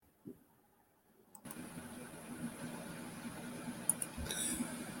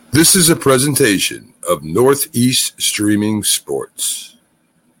This is a presentation of Northeast Streaming Sports.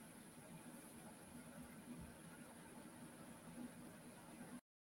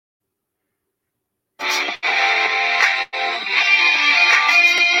 Go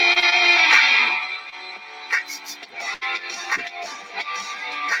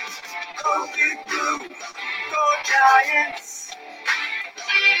Big Blue, go Giants.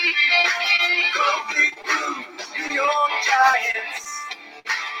 Go Big Blue, New York Giants.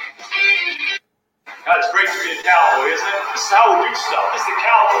 God, it's great to be a Cowboy, isn't it? This is how we do stuff. This is the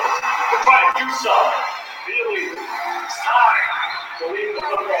Cowboys. We're trying to do something. Really, it's time to lead the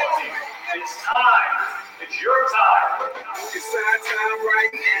football team. It's time. It's your time. It's our time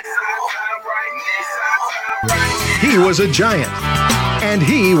right now. It's our time right now. It's our time right now. He was a Giant, and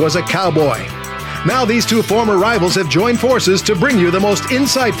he was a Cowboy. Now these two former rivals have joined forces to bring you the most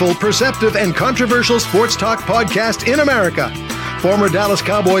insightful, perceptive, and controversial sports talk podcast in America. Former Dallas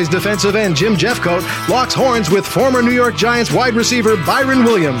Cowboys defensive end Jim Jeffcoat locks horns with former New York Giants wide receiver Byron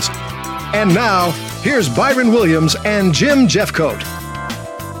Williams. And now, here's Byron Williams and Jim Jeffcoat.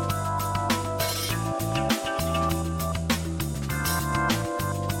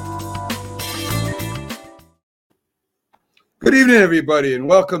 Good evening, everybody, and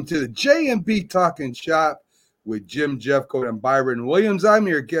welcome to the J&B Talking Shop with Jim Jeffcoat and Byron Williams. I'm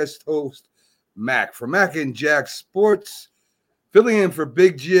your guest host, Mac, from Mac and Jack Sports, filling in for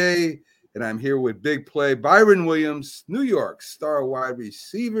Big J, and I'm here with Big Play, Byron Williams, New York star wide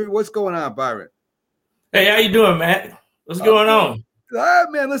receiver. What's going on, Byron? Hey, how you doing, Matt? What's going on?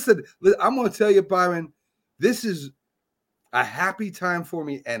 Man, listen, I'm going to tell you, Byron, this is a happy time for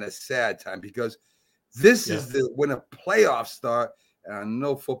me and a sad time because this is when the playoffs start, and I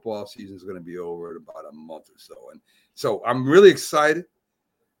know football season is going to be over in about a month or so. And so I'm really excited,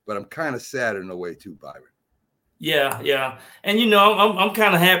 but I'm kind of sad in a way too, Byron. Yeah. And, you know, I'm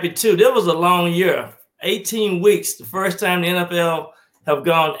kind of happy, too. There was a long year, 18 weeks, the first time the NFL have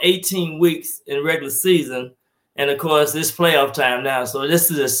gone 18 weeks in regular season. And, of course, this playoff time now. So this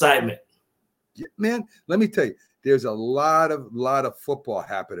is excitement. Yeah, man, let me tell you, there's a lot of football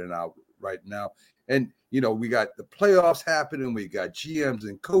happening out right now. And, you know, we got the playoffs happening. We got GMs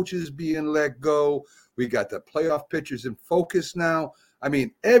and coaches being let go. We got the playoff pitchers in focus now. I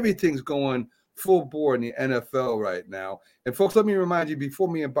mean, everything's going full bore in the NFL right now. And, folks, let me remind you, before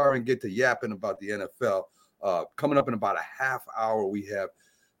me and Byron get to yapping about the NFL, coming up in about a half hour, we have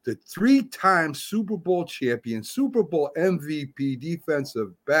the three-time Super Bowl champion, Super Bowl MVP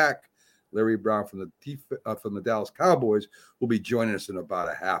defensive back, Larry Brown from the Dallas Cowboys will be joining us in about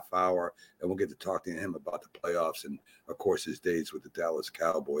a half hour, and we'll get to talk to him about the playoffs and, of course, his days with the Dallas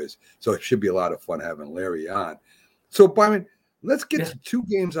Cowboys. So it should be a lot of fun having Larry on. So, Byron, let's get to two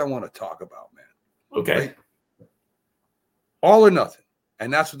games I want to talk about, man. Okay. Right? All or nothing,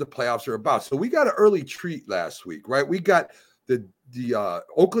 and that's what the playoffs are about. So we got an early treat last week, right? We got the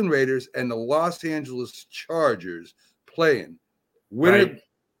Oakland Raiders and the Los Angeles Chargers playing. Winner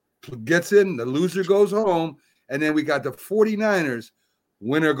gets in, the loser goes home, and then we got the 49ers,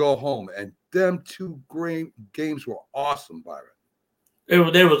 winner go home. And them two great games were awesome, Byron. They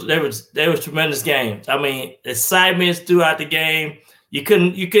was tremendous games. I mean, excitement throughout the game. You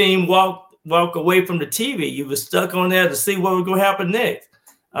couldn't even walk away from the TV. You were stuck on there to see what was going to happen next.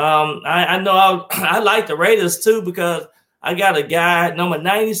 I know I like the Raiders too because I got a guy, number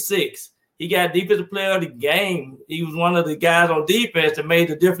 96. He got defensive player of the game. He was one of the guys on defense that made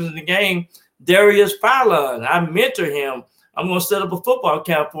the difference in the game. Darius Philon. I mentor him. I'm going to set up a football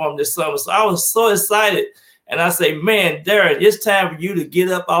camp for him this summer. So I was so excited. And I say, man, Darren, it's time for you to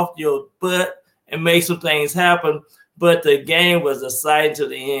get up off your butt and make some things happen. But the game was exciting to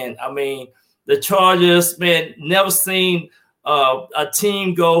the end. I mean, the Chargers, man, never seen a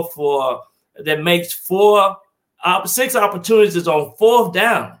team go for that makes 6 opportunities on fourth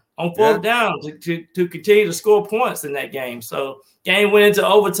down. To continue to score points in that game. So game went into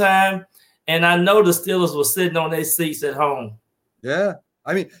overtime, and I know the Steelers were sitting on their seats at home. Yeah.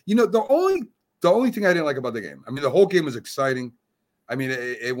 I mean, you know, the only thing I didn't like about the game, I mean, the whole game was exciting. I mean,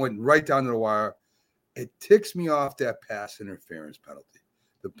 it went right down to the wire. It ticks me off that pass interference penalty.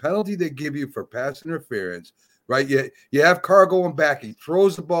 The penalty they give you for pass interference, right? You have Carr going back. He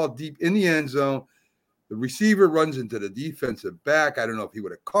throws the ball deep in the end zone. The receiver runs into the defensive back. I don't know if he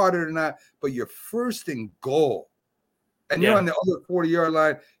would have caught it or not, but you're first and goal. And you're on the other 40-yard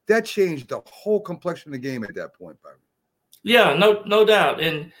line. That changed the whole complexion of the game at that point, Byron. Yeah, no doubt.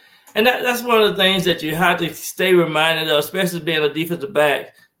 And that's one of the things that you have to stay reminded of, especially being a defensive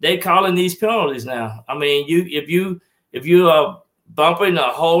back. They calling these penalties now. I mean, if you are bumping or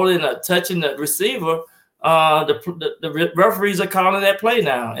holding or touching the receiver, the referees are calling that play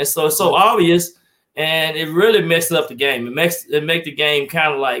now, and so it's so obvious, and it really messes up the game. It makes the game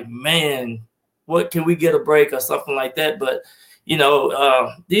kind of like, man, what can we get a break or something like that? But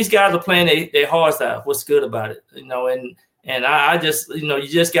these guys are playing their hearts out. What's good about it, and I just you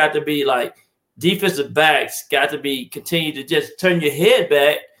just got to be like, defensive backs got to be continue to just turn your head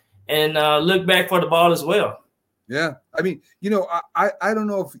back and look back for the ball as well. Yeah, I mean, I don't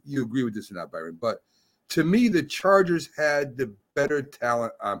know if you agree with this or not, Byron, but to me, the Chargers had the better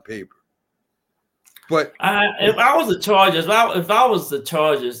talent on paper. But if I was the Chargers, if I was the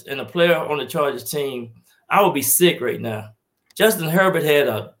Chargers and a player on the Chargers team, I would be sick right now. Justin Herbert had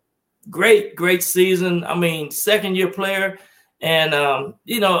a great season. I mean, second-year player, and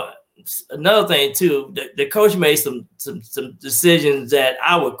another thing too, the coach made some decisions that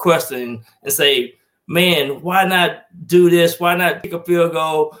I would question and say, man, why not do this? Why not kick a field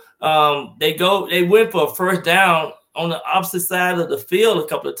goal? They went for a first down on the opposite side of the field a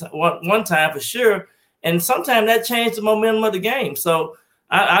couple of times, one time for sure. And sometimes that changed the momentum of the game. So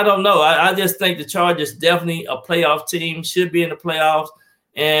I don't know. I just think the Chargers definitely a playoff team, should be in the playoffs.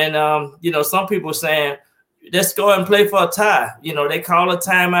 And, some people are saying, let's go and play for a tie. They call a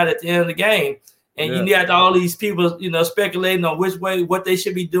timeout at the end of the game. And you got all these people, speculating on what they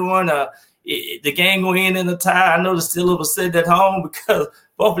should be doing. The game going in the tie. I know the Steelers were sitting at home because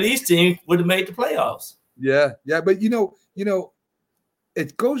both of these teams would have made the playoffs. Yeah. But,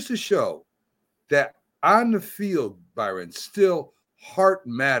 it goes to show that on the field, Byron, still heart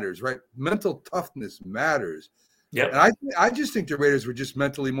matters, right? Mental toughness matters. Yeah. And I just think the Raiders were just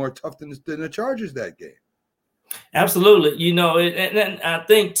mentally more tough than the Chargers that game. Absolutely. And I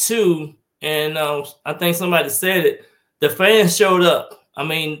think too, and I think somebody said it, the fans showed up. I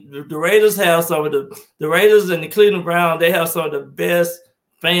mean, the Raiders have some of the Raiders and the Cleveland Browns, they have some of the best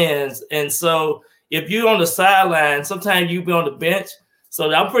fans. And so if you're on the sideline, sometimes you be on the bench. So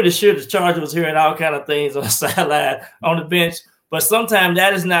I'm pretty sure the Chargers was hearing all kind of things on the sideline, on the bench. But sometimes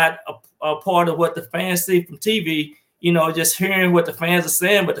that is not a part of what the fans see from TV, just hearing what the fans are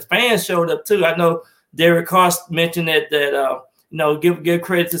saying. But the fans showed up too. I know Derek Carr mentioned that give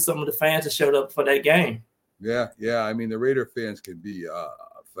credit to some of the fans that showed up for that game. Yeah. I mean, the Raider fans can be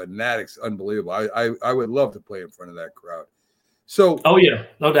fanatics, unbelievable. I would love to play in front of that crowd. So, oh yeah,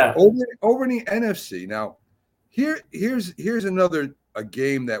 no doubt. Over in the NFC now, here's another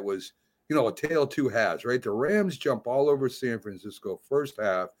game that was a tale of two halves, right? The Rams jump all over San Francisco first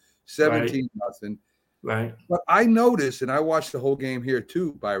half, 17-0. Right. But I noticed, and I watched the whole game here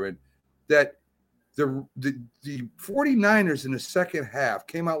too, Byron, that the 49ers in the second half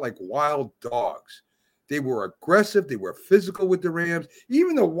came out like wild dogs. They were aggressive. They were physical with the Rams.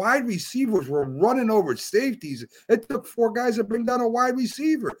 Even the wide receivers were running over safeties. It took 4 guys to bring down a wide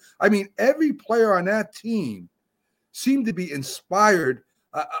receiver. I mean, every player on that team seemed to be inspired.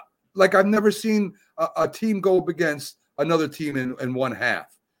 Like I've never seen a team go up against another team in one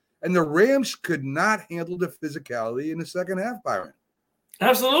half. And the Rams could not handle the physicality in the second half, Byron.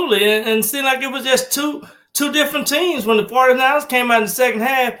 Absolutely. And it seemed like it was just two different teams. When the 49ers came out in the second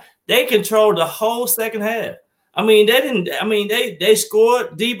half, they controlled the whole second half. I mean, they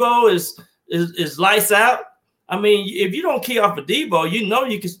scored. Debo is lights out. I mean, if you don't key off of Debo,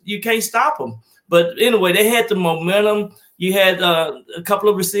 you can't stop them. But anyway, they had the momentum. You had a couple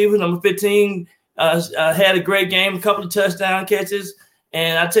of receivers. Number 15 had a great game, a couple of touchdown catches.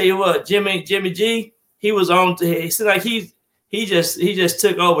 And I tell you what, Jimmy G, he was on. It seemed like he just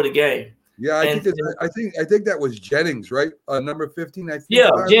took over the game. Yeah, I think that was Jennings, right? Number 15, I think.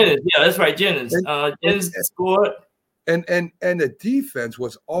 Yeah, Jennings. Yeah, that's right, Jennings. Jennings scored. And the defense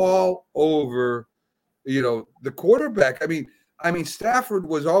was all over, the quarterback. I mean, Stafford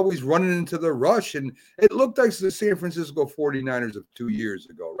was always running into the rush, and it looked like the San Francisco 49ers of 2 years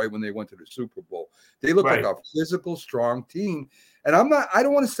ago, right, when they went to the Super Bowl. They looked like a physical, strong team. And I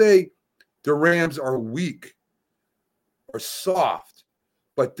don't want to say the Rams are weak or soft,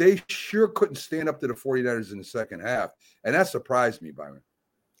 but they sure couldn't stand up to the 49ers in the second half. And that surprised me, Byron.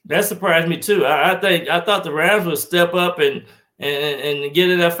 That surprised me too. I thought the Rams would step up and get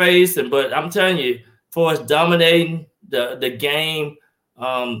in their face. But I'm telling you, for us dominating the game,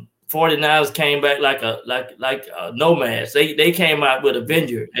 49ers came back like nomads. They came out with a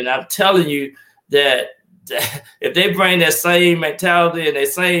vengeance. And I'm telling you that if they bring that same mentality and that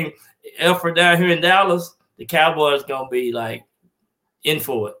same effort down here in Dallas, the Cowboys gonna be like in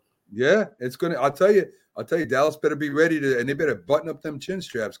for it. Yeah, it's gonna. I'll tell you, Dallas better be ready and they better button up them chin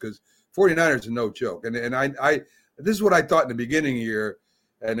straps because 49ers are no joke. And I this is what I thought in the beginning here,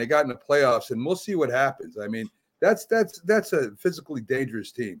 and they got in the playoffs, and we'll see what happens. I mean, that's a physically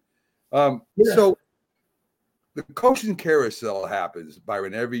dangerous team. So the coaching carousel happens,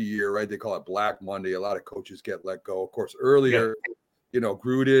 Byron, every year, right? They call it Black Monday. A lot of coaches get let go. Of course, earlier,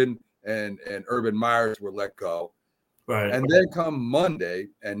 Gruden and Urban Myers were let go. Right. And then come Monday,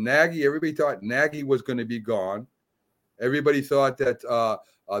 and Nagy, everybody thought Nagy was going to be gone. Everybody thought that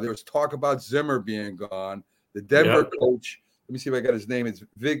there was talk about Zimmer being gone. The Denver coach, let me see if I got his name. It's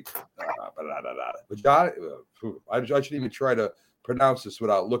Vic. I shouldn't even try to pronounce this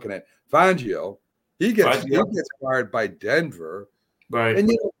without looking at Fangio. He gets fired by Denver. Right.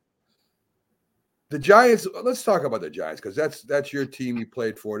 And the Giants, let's talk about the Giants, because that's your team you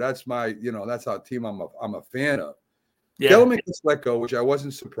played for. That's my, that's our team I'm a fan of. Yeah. Gilman gets let go, which I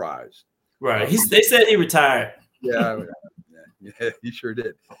wasn't surprised. Right. They said he retired. Yeah, he sure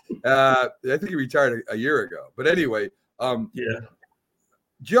did. I think he retired a year ago. But anyway,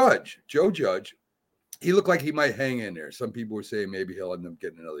 Joe Judge, he looked like he might hang in there. Some people were saying maybe he'll end up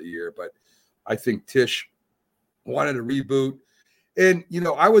getting another year, but I think Tisch wanted a reboot. And,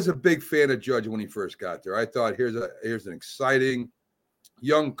 I was a big fan of Judge when he first got there. I thought here's an exciting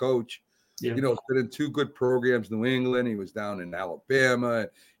young coach. Yeah. He's been in 2 good programs, New England. He was down in Alabama.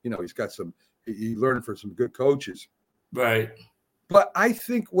 He's got he learned from some good coaches. Right. But I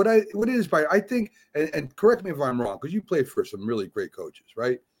think what it is, I think, and correct me if I'm wrong, because you played for some really great coaches,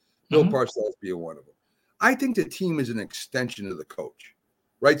 right? Bill Parcells being one of them. I think the team is an extension of the coach,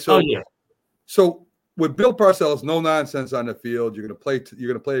 right? So, so with Bill Parcells, no nonsense on the field. You're going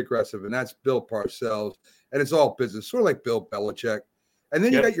to play aggressive, and that's Bill Parcells, and it's all business, sort of like Bill Belichick. And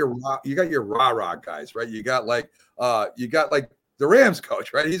then you got your rah-rah guys, right? You got like the Rams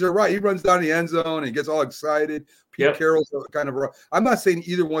coach, right? He runs down the end zone and he gets all excited. Pete Carroll's kind of wrong. I'm not saying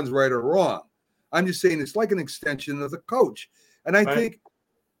either one's right or wrong. I'm just saying it's like an extension of the coach. And I think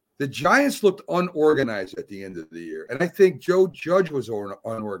the Giants looked unorganized at the end of the year. And I think Joe Judge was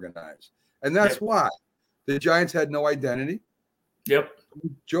unorganized. And that's why the Giants had no identity. Yep.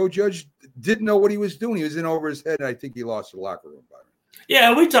 Joe Judge didn't know what he was doing. He was in over his head, and I think he lost the locker room by it. Yeah,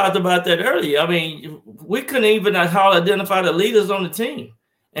 and we talked about that earlier. I mean, we couldn't even identify the leaders on the team.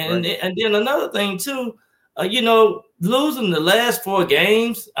 And then another thing, too, losing the last 4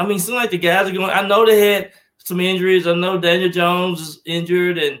 games, I mean, it seems like the guys are going – I know they had some injuries. I know Daniel Jones is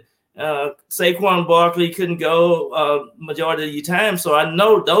injured, and Saquon Barkley couldn't go majority of the time. So I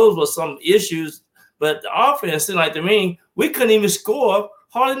know those were some issues. But the offense seemed like to me, we couldn't even score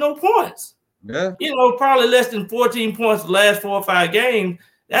hardly no points. Yeah. Probably less than 14 points the last 4 or 5 games.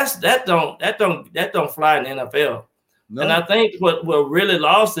 That don't fly in the NFL. No. And I think what really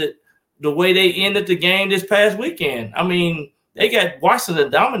lost it, the way they ended the game this past weekend. I mean, they got Washington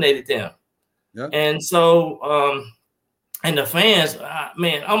dominated them. Yeah. And so and the fans,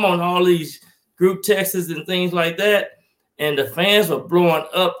 man, I'm on all these group texts and things like that, and the fans were blowing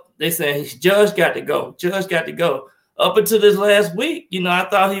up. They saying Judge got to go. Judge got to go. Up until this last week, I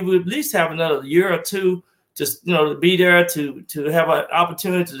thought he would at least have another year or 2 to be there to have an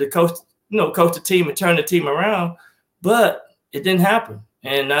opportunity to coach the team and turn the team around. But it didn't happen.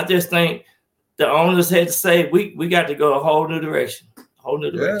 And I just think the owners had to say, we got to go a whole new direction.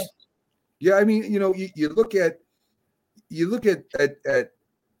 Yeah, I mean, you look at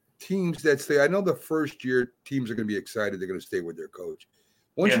teams that say, I know the first year teams are going to be excited, they're going to stay with their coach.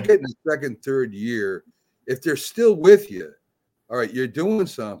 Once you get in the second, third year, if they're still with you, all right, you're doing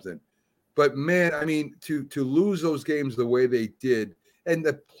something. But man, I mean, to lose those games the way they did, and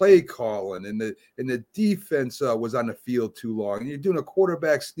the play calling and the defense was on the field too long, and you're doing a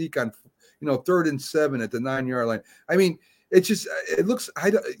quarterback sneak on 3rd and 7 at the 9-yard line. I mean, it's just it looks.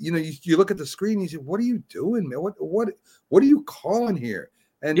 You look at the screen, and you say, "What are you doing, man? What are you calling here?"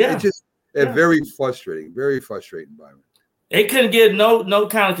 And it's just very frustrating, Byron. They couldn't get no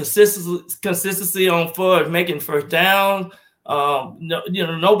kind of consistency on making first down.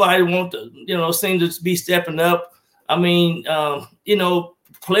 Nobody want to seem to be stepping up. I mean,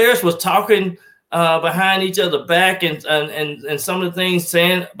 players was talking behind each other back and some of the things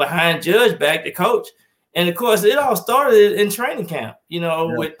saying behind Judge back, the coach. And of course, it all started in training camp.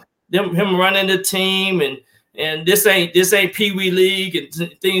 With him running the team and this ain't Pee Wee League and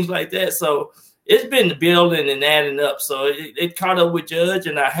things like that. So it's been building and adding up. So it caught up with Judge,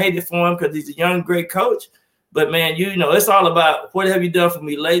 and I hate it for him because he's a young, great coach. But, man, it's all about what have you done for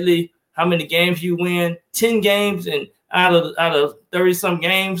me lately, how many games you win. 10 games and out of 30-some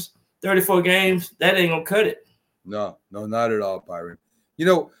games, 34 games, that ain't going to cut it. No, not at all, Byron.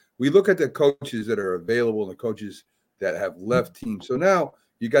 We look at the coaches that are available and the coaches that have left teams. So now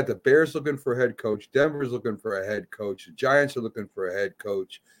you got the Bears looking for a head coach. Denver's looking for a head coach. The Giants are looking for a head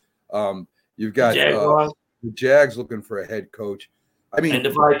coach. You've got the Jags looking for a head coach. I mean, and the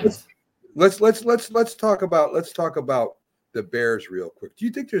Vikings. let's talk about the Bears real quick. Do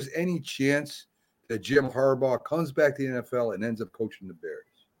you think there's any chance that Jim Harbaugh comes back to the NFL and ends up coaching the Bears?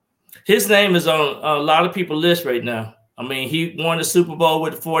 His name is on a lot of people's list right now. I mean, he won the Super Bowl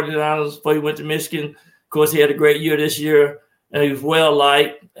with the 49ers before he went to Michigan. Of course, he had a great year this year, and he was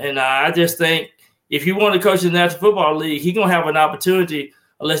well-liked. And I just think if he want to coach the National Football League, he's going to have an opportunity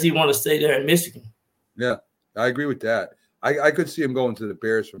unless he want to stay there in Michigan. Yeah, I agree with that. I could see him going to the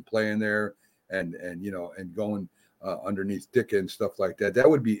Bears from playing there and going underneath Dick and stuff like that. That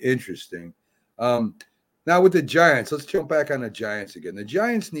would be interesting. Now with the Giants, let's jump back on the Giants again. The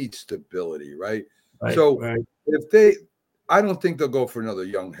Giants need stability, right? Right. I don't think they'll go for another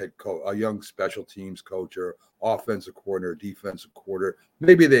young head coach, a young special teams coach or offensive coordinator, defensive coordinator.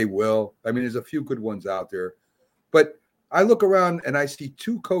 Maybe they will. I mean, there's a few good ones out there. But I look around and I see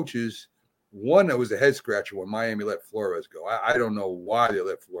two coaches. One that was a head scratcher when Miami let Flores go. I don't know why they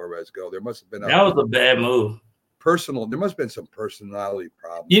let Flores go. There must have been that was a bad move. There must have been some personality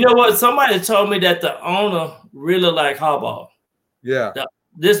problems. You know what? Somebody told me that the owner really liked Harbaugh. Yeah.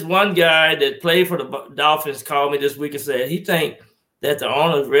 This one guy that played for the Dolphins called me this week and said he think that the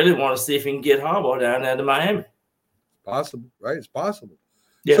owners really want to see if he can get Harbaugh down there to Miami. Possible, right? It's possible.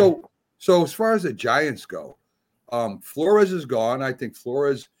 Yeah. So as far as the Giants go, Flores is gone. I think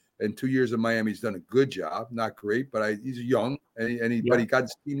Flores in 2 years in Miami has done a good job. Not great, but he's young but he got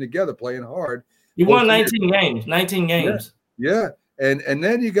his team together playing hard. He won 19 games. 19 games. Yeah. And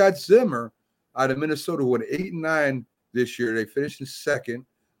then you got Zimmer out of Minnesota who won 8-9 this year. They finished in second.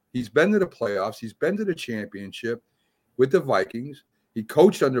 He's been to the playoffs. He's been to the championship with the Vikings. He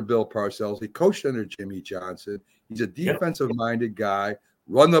coached under Bill Parcells. He coached under Jimmy Johnson. He's a defensive-minded guy,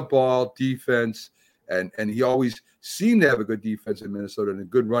 run the ball, defense, and he always seemed to have a good defense in Minnesota and a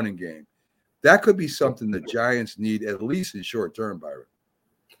good running game. That could be something the Giants need, at least in short term, Byron.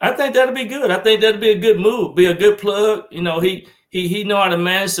 I think that'll be good. I think that'll be a good move, be a good plug. You know, he know how to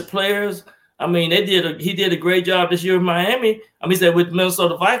manage the players. I mean, he did a great job this year in Miami. I mean, with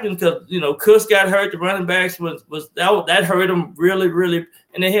Minnesota Vikings because Kuss got hurt. The running backs that hurt him really, really,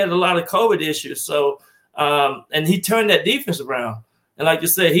 and they had a lot of COVID issues. So, and he turned that defense around. And like you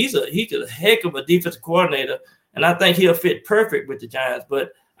said, he's a heck of a defensive coordinator, and I think he'll fit perfect with the Giants.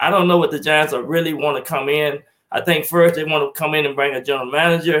 But I don't know what the Giants really want to come in. I think first they want to come in and bring a general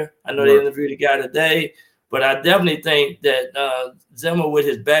manager. I know they interviewed a guy today. But I definitely think that Zimmer, with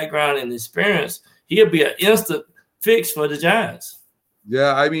his background and experience, he'll be an instant fix for the Giants.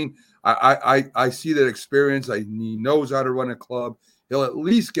 Yeah, I mean, I see that experience. He knows how to run a club. He'll at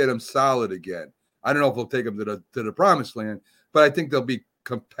least get him solid again. I don't know if he'll take him to the promised land, but I think they'll be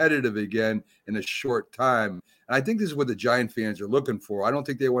competitive again in a short time. And I think this is what the Giant fans are looking for. I don't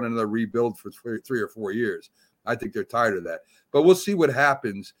think they want another rebuild for 3 or 4 years. I think they're tired of that. But we'll see what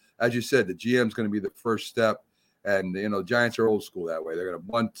happens. As you said, the GM is going to be the first step. And, Giants are old school that way. They're going to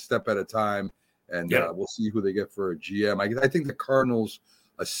one step at a time. And we'll see who they get for a GM. I think the Cardinals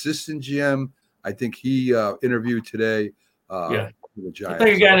assistant GM, I think he interviewed today. The Giants. I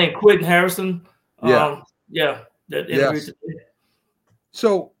think a guy named Quentin Harrison. That interviewed today.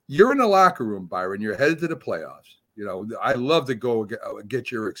 So you're in the locker room, Byron. You're headed to the playoffs. I love to go get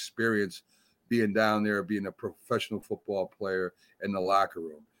your experience being down there, being a professional football player in the locker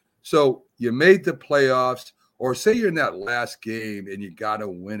room. So you made the playoffs, or say you're in that last game and you got to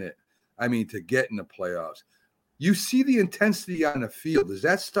win it. I mean, to get in the playoffs. You see the intensity on the field. Does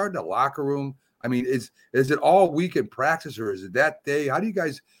that start in the locker room? I mean, is it all week in practice, or is it that day? How do you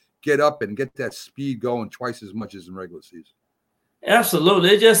guys get up and get that speed going twice as much as in regular season? Absolutely.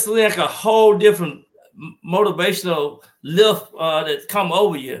 It's just like a whole different motivational lift that come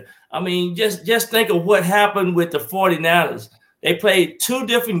over you. I mean, just think of what happened with the 49ers. They played 2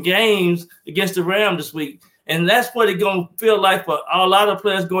 different games against the Rams this week, and that's what it's going to feel like for a lot of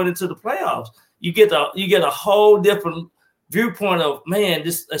players going into the playoffs. You get a whole different viewpoint of, man,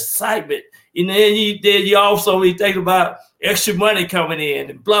 this excitement. And then you also think about extra money coming in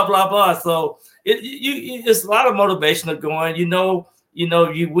and blah, blah, blah. So it's a lot of motivation going. You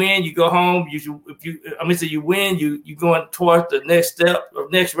win, you go home. You win, you going towards the next step or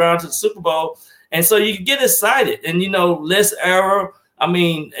next round to the Super Bowl. And so you get excited and, less error. I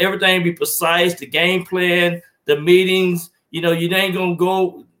mean, everything be precise, the game plan, the meetings, you ain't going to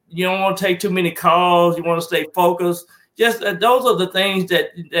go, you don't want to take too many calls. You want to stay focused. Just those are the things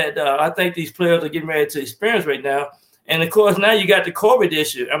that I think these players are getting ready to experience right now. And, of course, now you got the COVID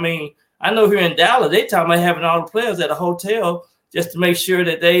issue. I mean, I know here in Dallas, they talking about having all the players at a hotel just to make sure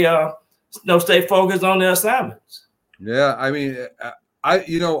that they stay focused on their assignments. Yeah, I mean,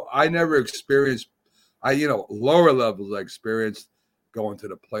 I never experienced, lower levels I experienced going to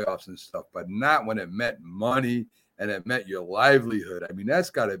the playoffs and stuff, but not when it meant money and it meant your livelihood. I mean, that's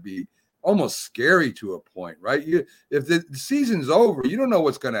got to be almost scary to a point, right? If the season's over, you don't know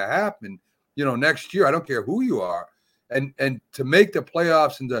what's going to happen, next year. I don't care who you are. And to make the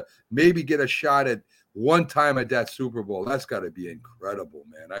playoffs and to maybe get a shot at one time at that Super Bowl, that's got to be incredible,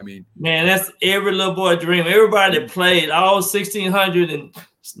 man. I mean, that's every little boy dream. Everybody that played, all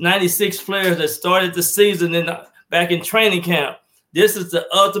 1,696 players that started the season back in training camp. This is the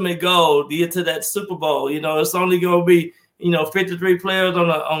ultimate goal to get to that Super Bowl. It's only going to be 53 players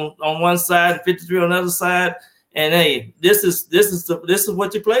on one side, 53 on the other side, and hey, this is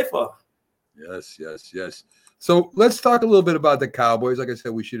what you play for. Yes. So let's talk a little bit about the Cowboys. Like I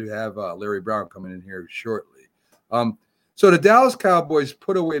said, we should have Larry Brown coming in here shortly. So the Dallas Cowboys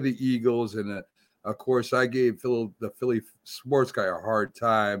put away the Eagles, and of course, I gave the Philly sports guy a hard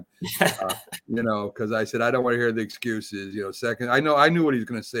time, because I said I don't want to hear the excuses. Second, I knew what he was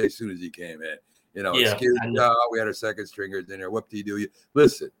going to say as soon as he came in. Excuse me, we had our second stringers in there. What do you do?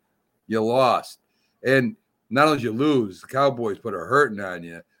 Listen, you lost, and not only did you lose, the Cowboys put a hurting on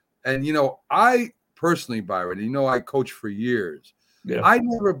you. And I personally, Byron, I coached for years. Yeah. I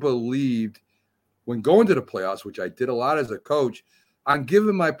never believed when going to the playoffs, which I did a lot as a coach, on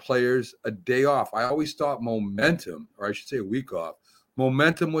giving my players a day off. I always thought momentum, or I should say a week off,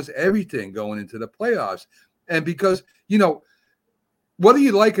 momentum was everything going into the playoffs. And because, whether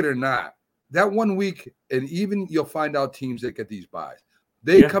you like it or not, that 1 week, and even you'll find out teams that get these buys,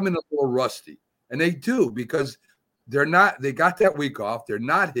 they come in a little rusty. And they do, because they got that week off. They're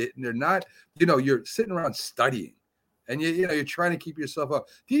not hitting. They're not, you're sitting around studying, and you're trying to keep yourself up.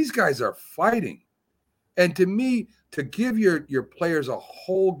 These guys are fighting. And to me, to give your players a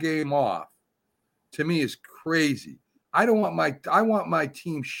whole game off, to me, is crazy. I want my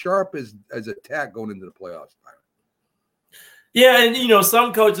team sharp as attack going into the playoffs. Yeah, and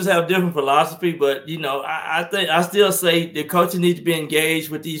some coaches have different philosophy, but I still say the coaches need to be engaged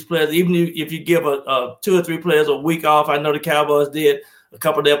with these players, even if you give a 2 or 3 players a week off. I know the Cowboys did a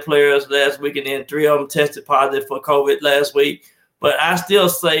couple of their players last week, and then 3 of them tested positive for COVID last week. But I still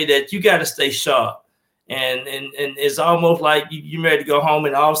say that you got to stay sharp, and it's almost like you're ready to go home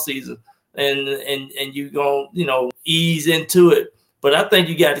in the off season, and you gonna ease into it. But I think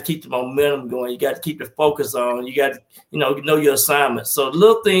you got to keep the momentum going. You got to keep the focus on. You got to, know your assignment. So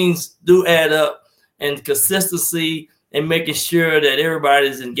little things do add up, and consistency and making sure that everybody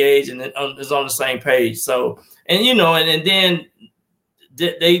is engaged and is on the same page. So, and then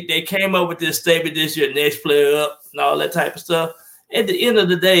they came up with this statement this year, next player up and all that type of stuff. At the end of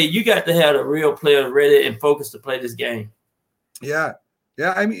the day, you got to have the real player ready and focused to play this game. Yeah.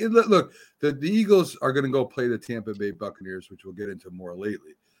 I mean, look, the Eagles are going to go play the Tampa Bay Buccaneers, which we'll get into more later.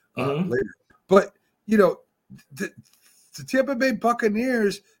 But the Tampa Bay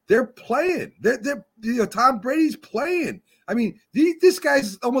Buccaneers, they're playing. They're Tom Brady's playing. I mean, this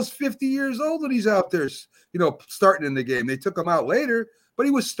guy's almost 50 years old when he's out there, starting in the game. They took him out later, but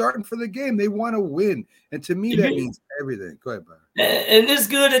he was starting for the game. They want to win, and to me, that means everything. Go ahead, Byron. And it's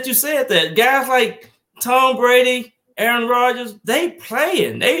good that you said that. Guys like Tom Brady, Aaron Rodgers, they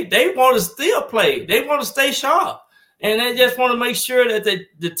playing. They want to still play. They want to stay sharp, and they just want to make sure that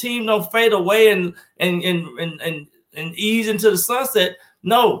the team don't fade away and ease into the sunset.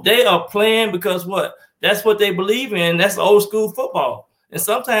 No, they are playing because what? That's what they believe in. That's old school football. And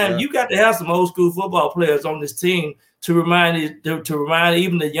sometimes you got to have some old school football players on this team to remind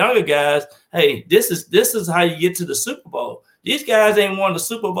even the younger guys, hey, this is how you get to the Super Bowl. These guys ain't won the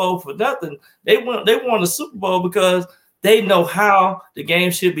Super Bowl for nothing. They won the Super Bowl because they know how the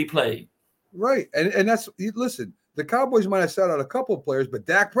game should be played. Right. And that's, listen, the Cowboys might have sat out a couple of players, but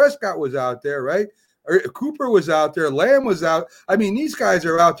Dak Prescott was out there, right? Cooper was out there. Lamb was out. I mean, these guys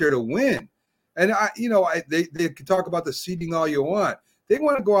are out there to win. And they can talk about the seeding all you want. They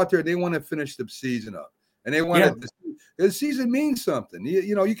want to go out there. They want to finish the season up. And they want the season means something.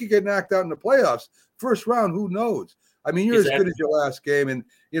 You could get knocked out in the playoffs. First round, who knows? I mean, you're as good as your last game. And,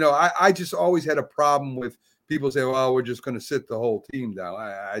 I just always had a problem with people saying, well, we're just going to sit the whole team down.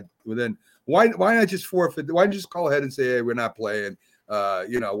 Well, then why not just forfeit? Why not just call ahead and say, hey, we're not playing.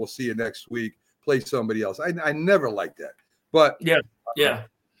 We'll see you next week. Play somebody else. I never liked that. But yeah.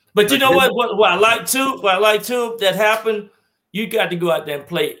 But you know what I like too that happened, you got to go out there and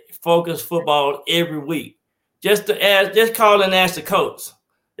play focused football every week. Just call and ask the coach.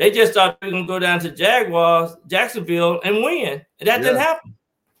 They just thought they were going to go down to Jacksonville and win. And that didn't happen.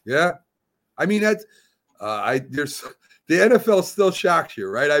 Yeah. I mean, that's the NFL still shocks you,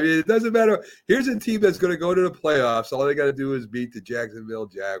 right? I mean, it doesn't matter. Here's a team that's going to go to the playoffs. All they got to do is beat the Jacksonville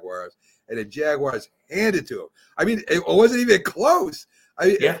Jaguars. and the Jaguars handed to them. I mean, it wasn't even close.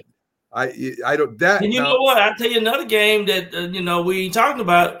 I don't that. And you know what? I'll tell you another game that we ain't talking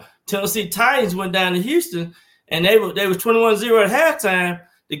about. Tennessee Titans went down to Houston, and they were 21-0 at halftime.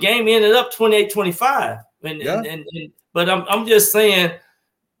 The game ended up 28-25. But I'm just saying,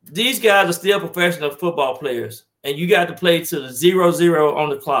 these guys are still professional football players, and you got to play to the 0-0 on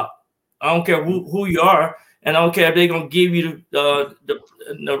the clock. I don't care who you are, and I don't care if they're gonna give you the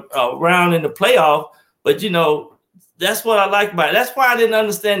round in the playoff. But that's what I like about it. That's why I didn't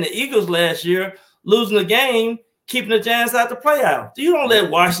understand the Eagles last year losing the game, keeping the Giants out the playoff. You don't let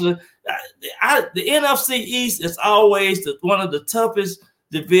Washington. The NFC East is always one of the toughest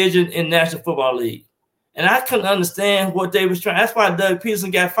division in National Football League, and I couldn't understand what they was trying. That's why Doug Peterson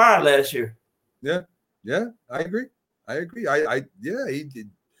got fired last year. Yeah, I agree. He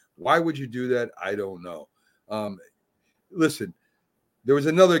did. Why would you do that? I don't know. Listen, there was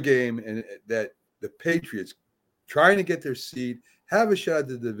another game and that the Patriots trying to get their seed, have a shot at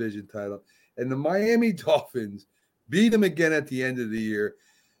the division title, and the Miami Dolphins beat them again at the end of the year.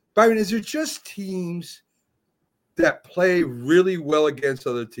 Byron, is there just teams that play really well against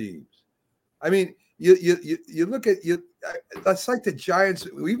other teams? I mean, you look at that's like the Giants.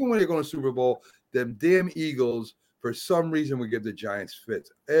 Even when they go to the Super Bowl, them damn Eagles, for some reason, we give the Giants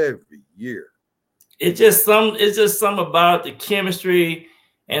fits every year. It's just some about the chemistry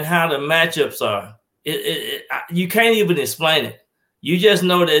and how the matchups are. You can't even explain it. You just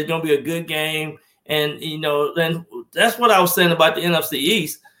know that it's going to be a good game. And, then that's what I was saying about the NFC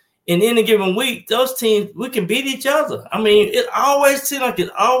East. In any given week, those teams, we can beat each other. I mean, it always seems like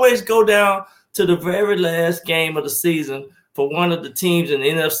it always go down to the very last game of the season for one of the teams in the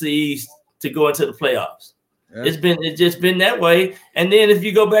NFC East to go into the playoffs. Yeah. It's just been that way. And then if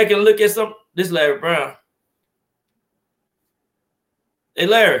you go back and look at this Larry Brown. Hey,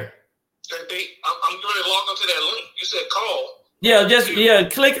 Larry. I'm going to log onto that link. You said call. Yeah,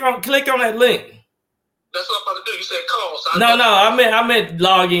 click on that link. That's what I'm about to do. You said call. So I meant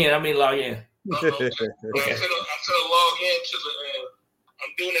log in. Okay. Okay. I'm going to log in to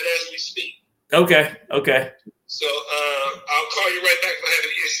I'm doing it as we speak. Okay. So I'll call you right back if I have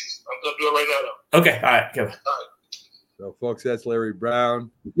any issues. I'm going to do it right now, though. Okay. All right. Kevin. All right. So, folks, that's Larry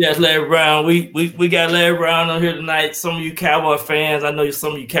Brown. Yes, Larry Brown. We got Larry Brown on here tonight. Some of you Cowboy fans, I know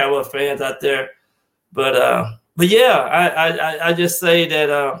some of you Cowboy fans out there, but yeah, I just say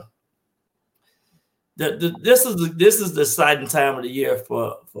that this is the exciting time of the year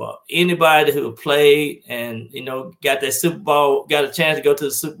for anybody who played and got that Super Bowl, got a chance to go to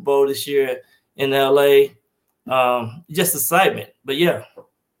the Super Bowl this year in LA. Just excitement, but yeah.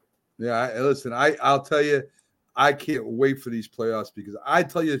 Listen, I'll tell you. I can't wait for these playoffs because I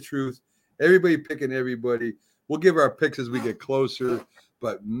tell you the truth, everybody picking everybody. We'll give our picks as we get closer,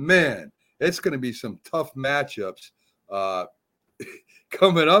 but man, it's going to be some tough matchups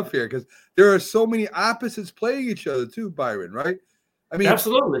coming up here because there are so many opposites playing each other too, Byron, right? I mean,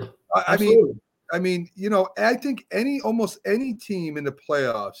 absolutely. I mean, I think almost any team in the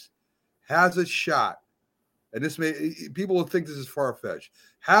playoffs has a shot, and people will think this is far-fetched,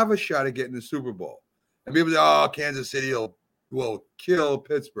 have a shot at getting the Super Bowl. And people say, Kansas City will kill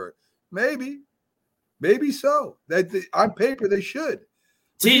Pittsburgh. Maybe so. On paper, they should.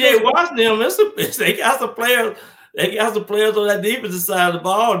 TJ Watt, they got some players. They got some players on that defensive side of the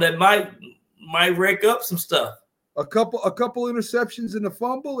ball that might rake up some stuff. A couple interceptions and a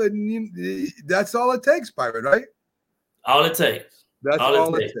fumble, and that's all it takes, Byron, right? All it takes. That's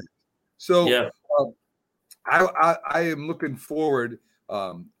all it takes. So yeah. I am looking forward.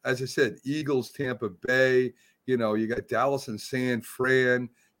 As I said, Eagles, Tampa Bay, you got Dallas and San Fran.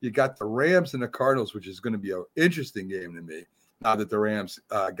 You got the Rams and the Cardinals, which is going to be an interesting game to me, now that the Rams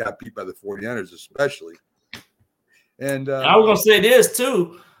got beat by the 49ers especially. And I was going to say this,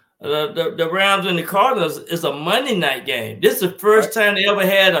 too. The Rams and the Cardinals is a Monday night game. This is the first time they ever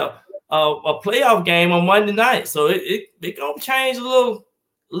had a playoff game on Monday night. So it going to change a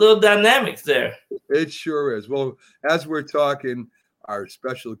little dynamics there. It sure is. Well, as we're talking, our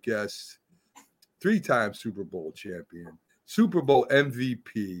special guest, 3-time Super Bowl champion, Super Bowl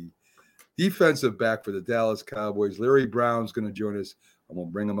MVP, defensive back for the Dallas Cowboys, Larry Brown's going to join us. I'm going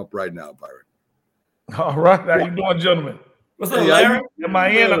to bring him up right now, Byron. All right. How you doing, gentlemen? What's up, Larry? Am I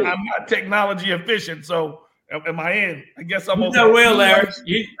in? I'm not technology efficient, so am I in? I guess I'm okay. Well, Larry.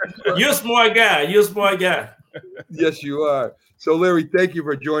 You're a smart guy. Yes, you are. So, Larry, thank you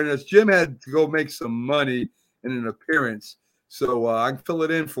for joining us. Jim had to go make some money in an appearance. So I can fill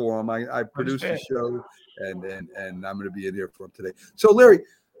it in for him. I produced the show, and I'm going to be in here for him today. So, Larry,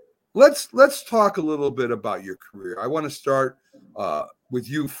 let's talk a little bit about your career. I want to start with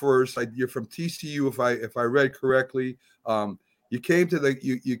you first. You're from TCU, if I read correctly. You came to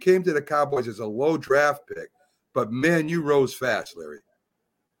the Cowboys as a low draft pick, but man, you rose fast, Larry.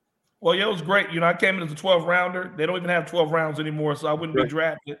 Well, yeah, it was great. I came in as a 12 rounder. They don't even have 12 rounds anymore, so I wouldn't be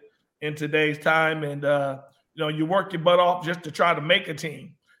drafted in today's time. And you work your butt off just to try to make a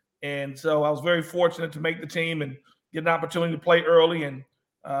team. And so I was very fortunate to make the team and get an opportunity to play early and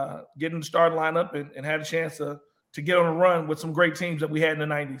get in the starting lineup and had a chance to get on a run with some great teams that we had in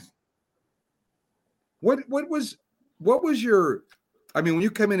the 90s. What was your – I mean, when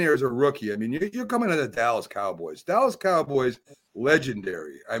you come in here as a rookie, I mean, you're coming to the Dallas Cowboys. Dallas Cowboys,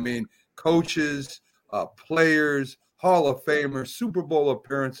 legendary. I mean, coaches, players, Hall of Famers, Super Bowl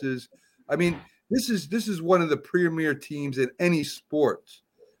appearances. I mean, this is one of the premier teams in any sports.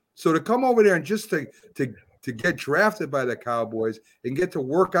 So to come over there and just to get drafted by the Cowboys and get to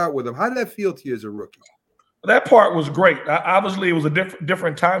work out with them, how did that feel to you as a rookie? That part was great. Obviously, it was a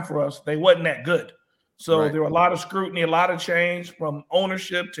different time for us. They wasn't that good. So there were a lot of scrutiny, a lot of change from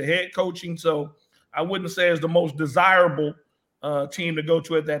ownership to head coaching. So I wouldn't say it's the most desirable team to go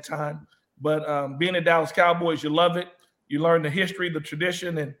to at that time. But being a Dallas Cowboys, you love it. You learn the history, the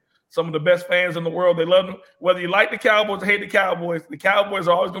tradition, and some of the best fans in the world. They love them. Whether you like the Cowboys or hate the Cowboys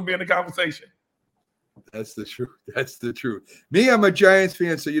are always going to be in the conversation. That's the truth. That's the truth. Me, I'm a Giants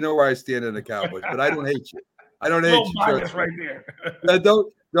fan, so you know where I stand in the Cowboys. But I don't hate you. I don't hate you. Bias right there.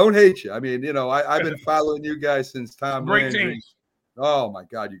 Don't hate you. I mean, I've been following you guys since Tom Great Landry. teams. Oh my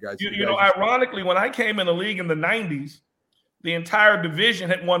God, you guys. Ironically, when I came in the league in the 90s, the entire division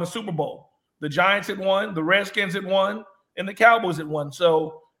had won a Super Bowl. The Giants had won, the Redskins had won, and the Cowboys had won.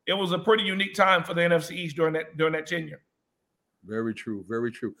 So it was a pretty unique time for the NFC East during that tenure. Very true.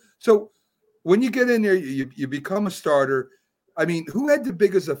 Very true. So when you get in there, you become a starter. I mean, who had the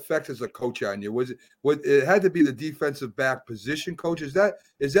biggest effect as a coach on you? It had to be the defensive back position coach? Is that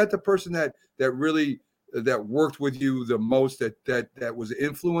the person that really that worked with you the most, that was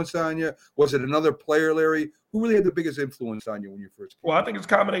influence on you? Was it another player, Larry? Who really had the biggest influence on you when you first came? Well, I think it's a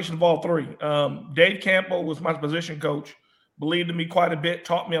combination of all three. Dave Campbell was my position coach, believed in me quite a bit,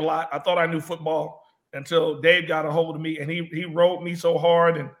 taught me a lot. I thought I knew football until Dave got a hold of me, and he rode me so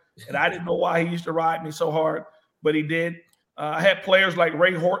hard, and I didn't know why he used to ride me so hard, but he did. I had players like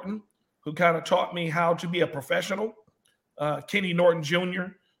Ray Horton, who kind of taught me how to be a professional. Kenny Norton Jr.,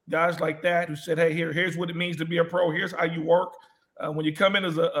 guys like that who said, hey, here's what it means to be a pro. Here's how you work. When you come in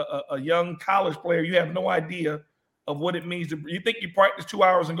as a young college player, you have no idea of what it means. You think you practice 2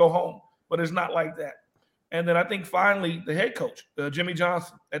 hours and go home, but it's not like that. And then I think finally the head coach, Jimmy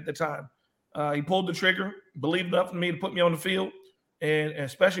Johnson at the time, he pulled the trigger, believed enough in me to put me on the field, and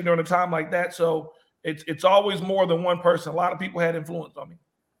especially during a time like that. So it's always more than one person. A lot of people had influence on me.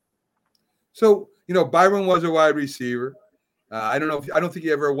 So, Byron was a wide receiver. I don't think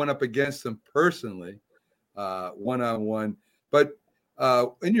you ever went up against him personally, one-on-one. But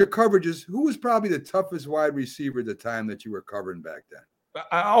in your coverages, who was probably the toughest wide receiver at the time that you were covering back then?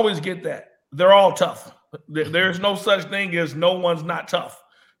 I always get that. They're all tough. There's no such thing as no one's not tough.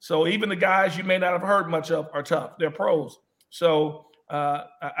 So even the guys you may not have heard much of are tough. They're pros. So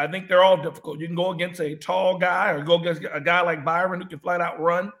I think they're all difficult. You can go against a tall guy or go against a guy like Byron who can flat out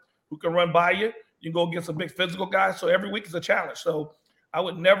run, who can run by you. You can go against a big physical guy. So every week is a challenge. So I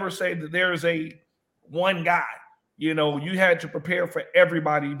would never say that there's a one guy. You had to prepare for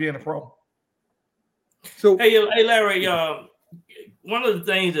everybody being a pro. So hey Larry, one of the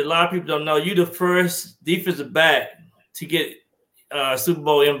things that a lot of people don't know, you're the first defensive back to get Super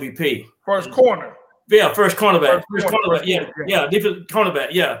Bowl MVP. First corner. Yeah, first cornerback. First cornerback. Yeah, defensive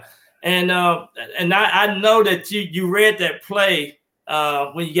cornerback. Yeah, and I know that you read that play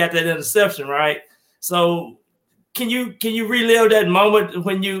when you got that interception, right? So can you relive that moment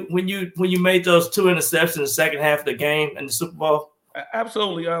when you made those two interceptions in the second half of the game in the Super Bowl?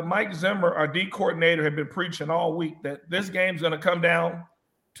 Absolutely. Mike Zimmer, our D coordinator, had been preaching all week that this game's going to come down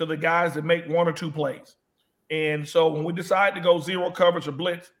to the guys that make one or two plays. And so when we decide to go zero coverage or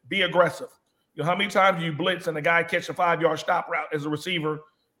blitz, be aggressive. How many times do you blitz and the guy catch a 5-yard stop route as a receiver?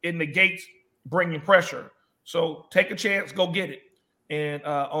 It negates bringing pressure. So take a chance, go get it. And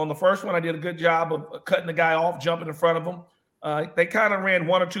on the first one, I did a good job of cutting the guy off, jumping in front of him. They kind of ran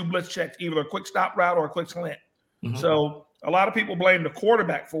one or two blitz checks, either a quick stop route or a quick slant. Mm-hmm. So a lot of people blame the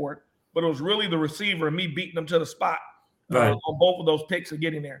quarterback for it, but it was really the receiver and me beating them to the spot on both of those picks and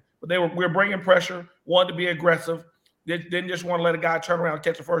getting there. But we were bringing pressure, wanted to be aggressive, didn't just want to let a guy turn around and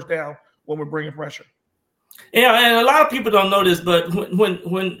catch a first down when we're bringing pressure. Yeah, and a lot of people don't know this, but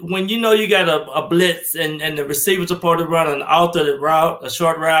when you know you got a blitz and the receiver's supposed to run an alternate route, a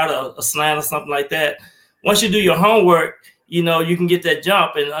short route, a slant or something like that, once you do your homework, you know, you can get that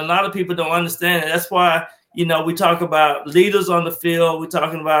jump. And a lot of people don't understand it. That's why, you know, we talk about leaders on the field. We're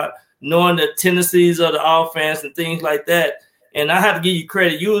talking about knowing the tendencies of the offense and things like that. And I have to give you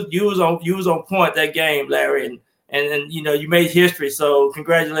credit. You was on point that game, Larry, and you know, you made history. So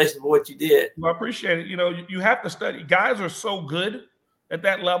congratulations for what you did. Well, I appreciate it. You know, you have to study. Guys are so good at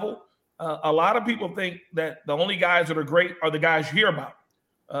that level. A lot of people think that the only guys that are great are the guys you hear about.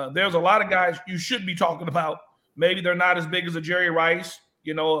 There's a lot of guys you should be talking about. Maybe they're not as big as a Jerry Rice,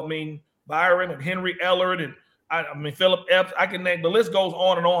 you know, I mean, Byron and Henry Ellard and I mean, Philip Epps. I can name, the list goes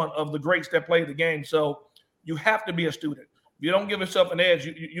on and on of the greats that played the game. So you have to be a student. If you don't give yourself an edge,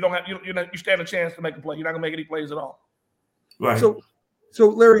 you stand a chance to make a play. You're not gonna make any plays at all. Right. So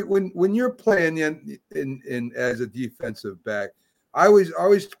Larry, when you're playing in as a defensive back, I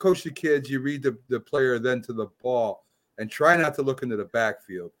always coach the kids. You read the player then to the ball and try not to look into the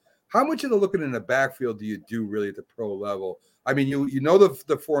backfield. How much of the looking in the backfield do you do really at the pro level? I mean, you know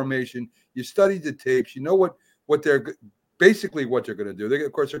the formation, you study the tapes, you know what they're basically what they're going to do.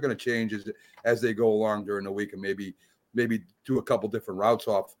 Of course, they're going to change as they go along during the week and maybe do a couple different routes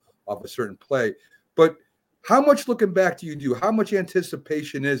off a certain play. But how much looking back do you do? How much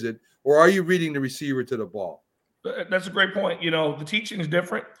anticipation is it? Or are you reading the receiver to the ball? That's a great point. You know, the teaching is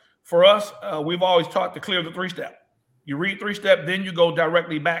different. For us, we've always taught to clear the three-step. You read three-step, then you go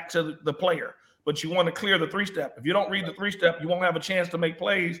directly back to the player. But you want to clear the three-step. If you don't read the three-step, you won't have a chance to make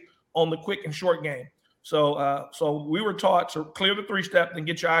plays on the quick and short game. So we were taught to clear the three-step and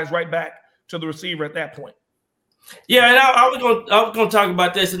get your eyes right back to the receiver at that point. Yeah, and I was going to talk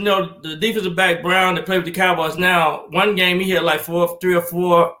about this. You know, the defensive back Brown that played with the Cowboys now, one game he had like 3 or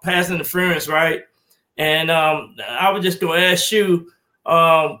 4 pass interference, right? And I was just going to ask you,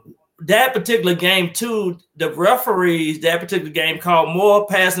 that particular game too, the referees that particular game called more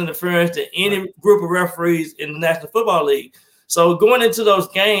pass interference than any group of referees in the National Football League. So going into those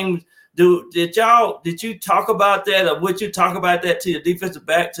games, did you talk about that, or would you talk about that to your defensive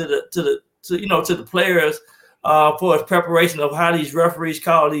back, to the players for its preparation of how these referees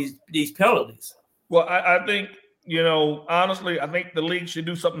call these penalties? Well, I think, you know, honestly, I think the league should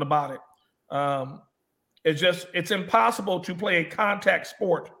do something about it. It's impossible to play a contact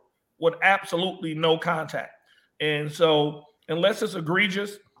sport with absolutely no contact. And so unless it's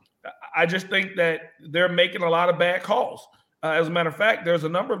egregious, I just think that they're making a lot of bad calls. As a matter of fact, there's a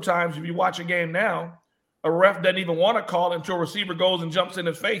number of times if you watch a game now, a ref doesn't even want to call until a receiver goes and jumps in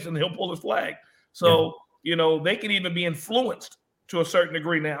his face and he'll pull his flag. So, you know, they can even be influenced to a certain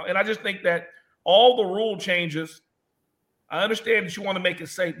degree now. And I just think that all the rule changes, I understand that you want to make it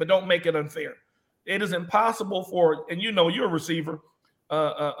safe, but don't make it unfair. It is impossible and you know, you're a receiver,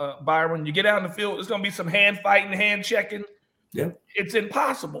 Byron, you get out in the field, there's going to be some hand fighting, hand checking. Yeah. It's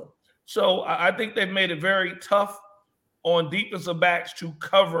impossible. So I think they've made it very tough on defensive backs to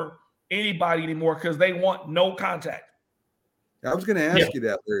cover anybody anymore because they want no contact. I was going to ask you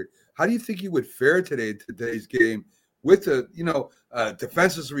that, Larry. How do you think you would fare in today's game with a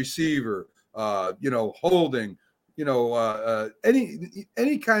defensive receiver, holding,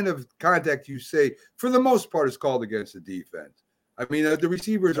 any kind of contact you say, for the most part, is called against the defense. I mean, the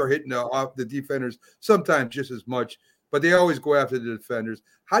receivers are hitting off the defenders sometimes just as much, but they always go after the defenders.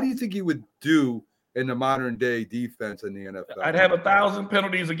 How do you think you would do in the modern day defense in the NFL? I'd have 1,000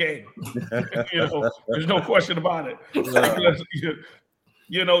 penalties a game. There's no question about it. Because,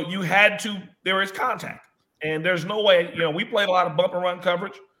 you had to, there is contact. And there's no way, we played a lot of bump and run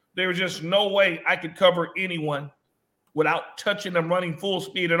coverage. There's just no way I could cover anyone without touching them running full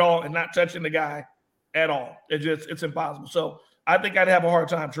speed at all and not touching the guy at all. It's impossible. So I think I'd have a hard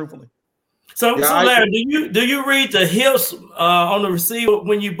time, truthfully. So Larry, do you read the hips on the receiver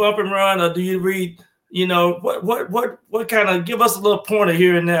when you bump and run, or do you read, what kind of, give us a little pointer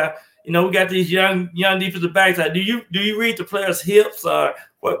here and there? We got these young defensive backs. Do you read the player's hips, or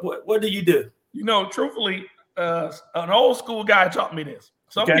what do you do? Truthfully, an old school guy taught me this.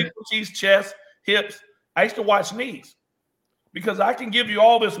 Some people teach chest, hips. I used to watch knees because I can give you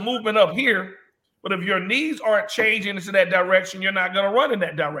all this movement up here, but if your knees aren't changing into that direction, you're not going to run in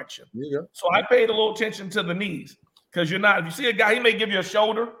that direction. Yeah. So I paid a little attention to the knees because if you see a guy, he may give you a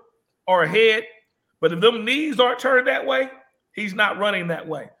shoulder or a head, but if them knees aren't turned that way, he's not running that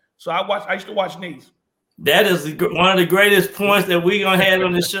way. So I used to watch knees. That is one of the greatest points that we're going to have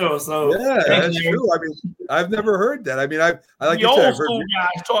on the show. So yeah, that's true. I mean, I've never heard that. I mean, I like the old school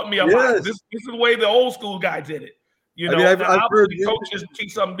guys taught me a lot. This is the way the old school guy did it. I've heard coaches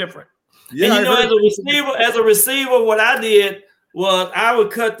teach something different. Yeah, and as a receiver, what I did was I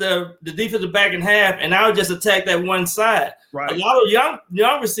would cut the defensive back in half, and I would just attack that one side. Right. A lot of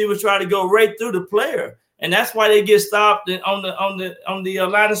young receivers try to go right through the player, and that's why they get stopped on the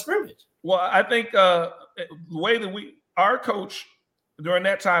line of scrimmage. Well, I think the way that our coach during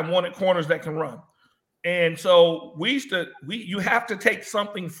that time wanted corners that can run, and so you have to take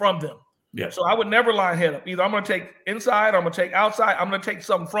something from them. Yeah. So I would never line head up. Either I'm going to take inside, I'm going to take outside, I'm going to take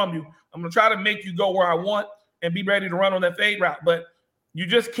something from you. I'm going to try to make you go where I want and be ready to run on that fade route. But you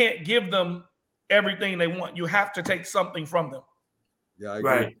just can't give them everything they want. You have to take something from them. Yeah, I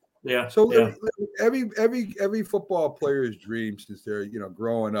agree. Right. Yeah. So every football player's dream since they're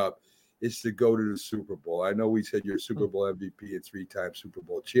growing up is to go to the Super Bowl. I know we said you're a Super Bowl MVP and 3-time Super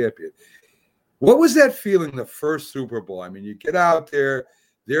Bowl champion. What was that feeling the first Super Bowl? I mean, you get out there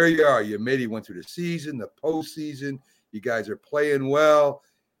you are. You went through the season, the postseason. You guys are playing well,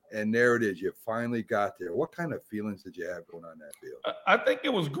 and there it is. You finally got there. What kind of feelings did you have going on that field? I think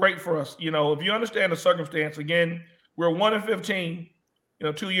it was great for us. If you understand the circumstance, again, we're 1-15.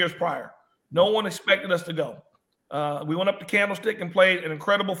 2 years prior, no one expected us to go. We went up to Candlestick and played an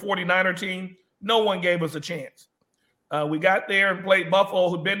incredible 49er team. No one gave us a chance. We got there and played Buffalo,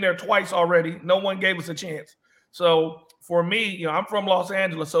 who'd been there twice already. No one gave us a chance. So for me, I'm from Los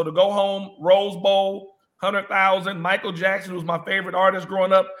Angeles. So to go home, Rose Bowl, 100,000, Michael Jackson, who was my favorite artist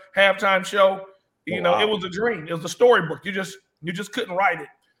growing up, halftime show, it was a dream. It was a storybook. You just couldn't write it.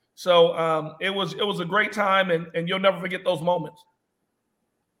 So it was a great time, and you'll never forget those moments.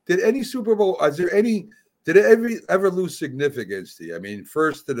 Did any Super Bowl, did it ever lose significance to you? I mean,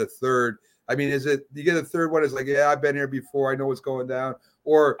 first to the third. I mean, you get a third one, it's like, yeah, I've been here before, I know what's going down.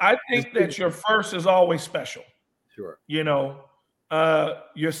 Or I think that your first is always special. Sure.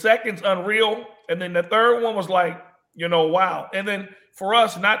 Your second's unreal. And then the third one was like, wow. And then for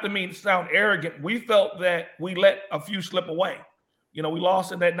us, not to sound arrogant, we felt that we let a few slip away. We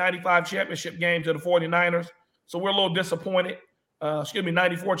lost in that 95 championship game to the 49ers. So we're a little disappointed.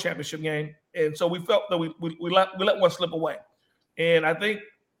 94 championship game. And so we felt that we let one slip away. And I think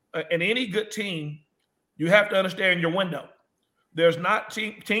in any good team, you have to understand your window. There's not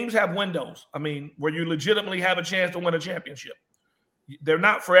teams have windows. I mean, where you legitimately have a chance to win a championship. They're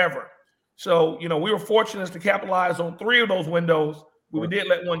not forever. So, we were fortunate to capitalize on 3 of those windows. We did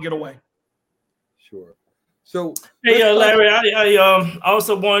let one get away. Sure. So, hey, Larry, I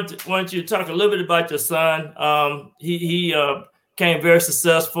also want you to talk a little bit about your son. He became very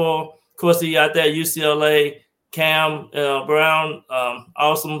successful. Of course, he out there at UCLA. Cam Brown,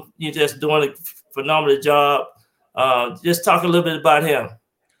 awesome. You're just doing a phenomenal job. Just talk a little bit about him.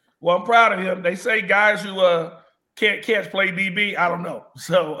 Well, I'm proud of him. They say guys who can't catch play DB. I don't know.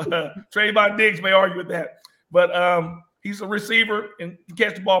 So Trayvon Diggs may argue with that. But he's a receiver and can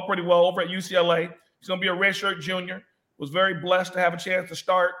catch the ball pretty well over at UCLA. He's going to be a redshirt junior. Was very blessed to have a chance to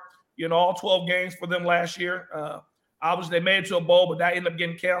start, all 12 games for them last year. Obviously, they made it to a bowl, but that ended up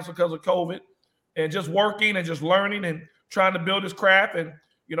getting canceled because of COVID. And just working and just learning and trying to build his craft. And,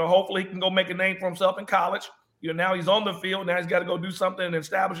 hopefully he can go make a name for himself in college. Now he's on the field. Now he's got to go do something and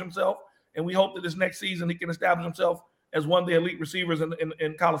establish himself. And we hope that this next season he can establish himself as one of the elite receivers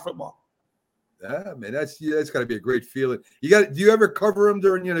in college football. Yeah, man, that's got to be a great feeling. Do you ever cover him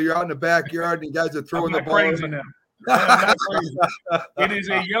during, you're out in the backyard and you guys are throwing the ball? Crazy now. I'm not crazy. It is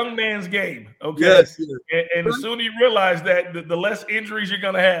a young man's game. Okay. Yes. And the sooner you realize that, the less injuries you're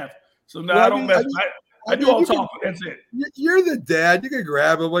going to have. So no, I don't mess. I do all talk. That's it. You're the dad. You can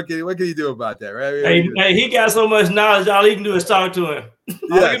grab him. What can you do about that, right? Hey, he got so much knowledge. All he can do is talk to him.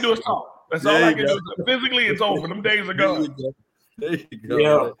 All he can do is talk. That's all I can do. Physically, it's over. Them days are gone. There you go.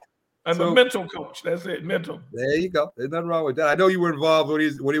 Yeah. I'm a mental coach. That's it. Mental. There you go. There's nothing wrong with that. I know you were involved when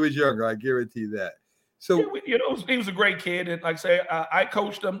he was younger. I guarantee that. So he was a great kid, and like I say, I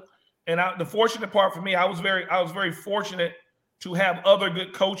coached him. And the fortunate part for me, I was very fortunate to have other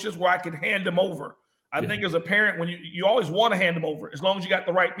good coaches where I could hand them over. I think as a parent, when you always want to hand them over, as long as you got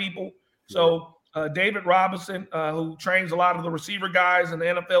the right people. So David Robinson, who trains a lot of the receiver guys in the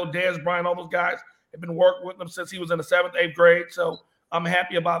NFL, Dez Bryant, all those guys have been working with him since he was in the 7th, 8th grade. So I'm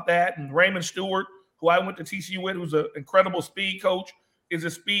happy about that. And Raymond Stewart, who I went to TCU with, who's an incredible speed coach, is a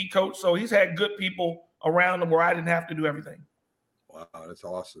speed coach. So he's had good people around him where I didn't have to do everything. Wow, that's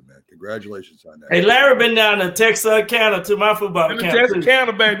awesome, man. Congratulations on that. Hey, Larry been down to Texarkana to my football camp.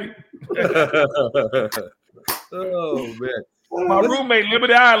 Texarkana, baby. Oh, man. My roommate,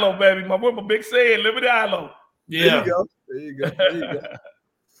 Liberty Ilo, baby. My big saying, Liberty Ilo. Yeah. There you go.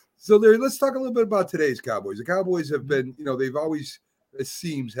 So let's talk a little bit about today's Cowboys. The Cowboys have been, they've always, it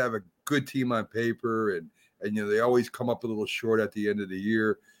seems, have a good team on paper, and they always come up a little short at the end of the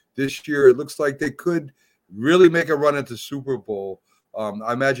year. this year. It looks like they could really make a run at the Super Bowl.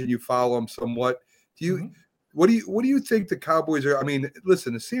 I imagine you follow them somewhat. What do you think the Cowboys are? I mean,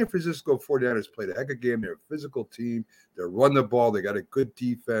 listen, the San Francisco 49ers played a heck of a game. They're a physical team. They run the ball. They got a good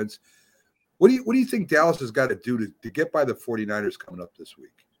defense. What do you think Dallas has got to do to get by the 49ers coming up this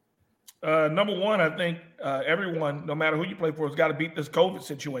week? Number one, I think everyone, no matter who you play for, has got to beat this COVID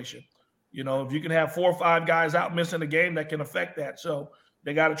situation. You know, if you can have 4 or 5 guys out missing a game, that can affect that. So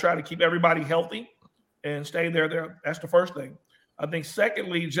they got to try to keep everybody healthy and stay there. That's the first thing. I think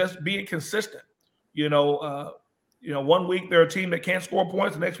secondly, just being consistent. You know, 1 week they're a team that can't score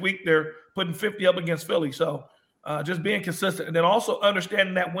points. The next week they're putting 50 up against Philly. So just being consistent, and then also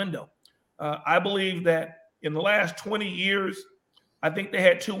understanding that window. I believe that in the last 20 years, I think they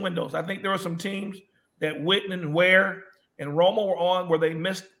had 2 windows. I think there were some teams that Witten and Ware and Romo were on where they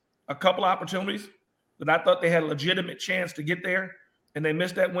missed a couple opportunities that I thought they had a legitimate chance to get there, and they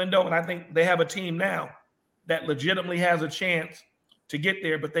missed that window. And I think they have a team now that legitimately has a chance to get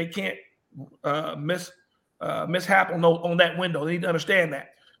there, but they can't mishap on that window. They need to understand that.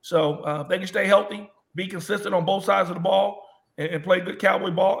 So if they can stay healthy, be consistent on both sides of the ball, and play good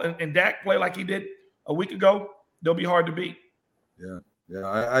Cowboy ball, and Dak play like he did a week ago, they'll be hard to beat. Yeah.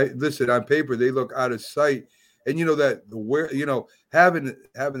 I listen, on paper they look out of sight, and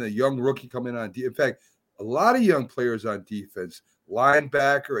having a young rookie come in on in fact, a lot of young players on defense,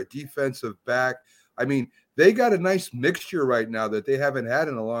 linebacker, a defensive back. I mean, they got a nice mixture right now that they haven't had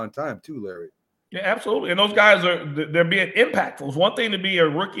in a long time, too, Larry. Yeah, absolutely. And those guys they're being impactful. It's one thing to be a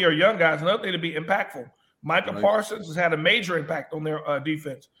rookie or young guy; it's another thing to be impactful. Micah Parsons has had a major impact on their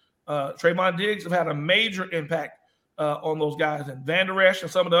defense. Trayvon Diggs have had a major impact on those guys. And Van Der Esch and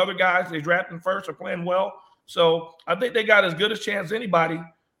some of the other guys they drafted first are playing well. So I think they got as good a chance as anybody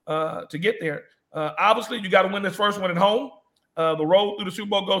to get there. Obviously, you got to win this first one at home. The road through the Super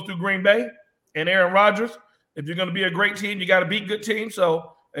Bowl goes through Green Bay and Aaron Rodgers. If you're going to be a great team, you got to beat good teams.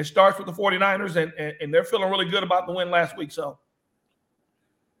 So it starts with the 49ers, and they're feeling really good about the win last week. So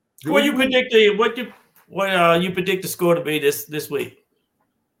what you predict you predict the score to be this week?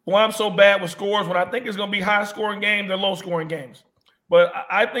 Well, I'm so bad with scores. When I think it's going to be high-scoring games, they're low-scoring games. But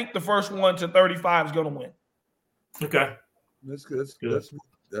I think the first one to 35 is going to win. Okay. That's good.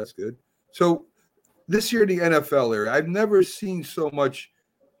 That's good. So this year in the NFL area, I've never seen so much.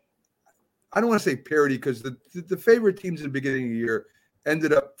 I don't want to say parity because the favorite teams in the beginning of the year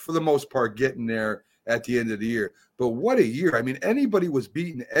ended up, for the most part, getting there at the end of the year. But what a year. I mean, anybody was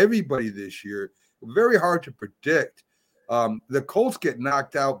beating everybody this year. Very hard to predict. The Colts get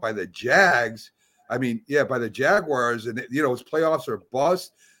knocked out by the Jags. I mean, by the Jaguars. And, its playoffs are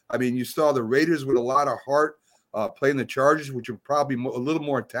bust. I mean, you saw the Raiders with a lot of heart playing the Chargers, which are probably a little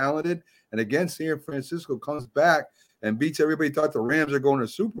more talented. And again, San Francisco comes back and beats everybody. Thought the Rams are going to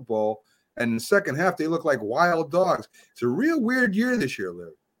the Super Bowl. And in the second half, they look like wild dogs. It's a real weird year this year,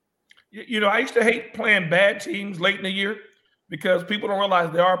 Larry. I used to hate playing bad teams late in the year because people don't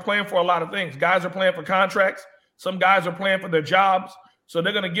realize they are playing for a lot of things. Guys are playing for contracts. Some guys are playing for their jobs. So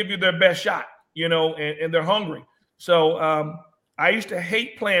they're going to give you their best shot, and they're hungry. So I used to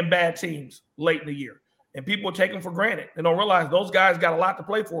hate playing bad teams late in the year. And people take them for granted. They don't realize those guys got a lot to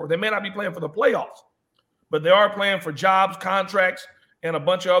play for. They may not be playing for the playoffs, but they are playing for jobs, contracts, and a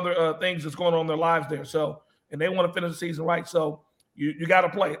bunch of other things that's going on in their lives there. So, and they want to finish the season right. So you got to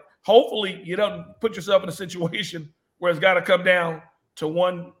play it. Hopefully you don't put yourself in a situation where it's got to come down to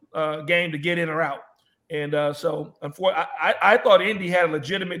one game to get in or out. And so unfortunately, I thought Indy had a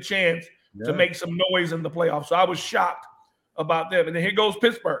legitimate chance to make some noise in the playoffs. So I was shocked about them. And then here goes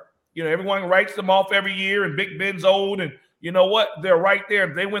Pittsburgh. Everyone writes them off every year, and Big Ben's old. And you know what? They're right there.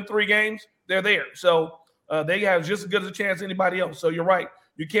 If they win 3 games, they're there. So they have just as good as a chance as anybody else. So you're right.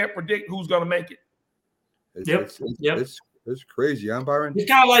 You can't predict who's going to make it. It's crazy, huh, Byron?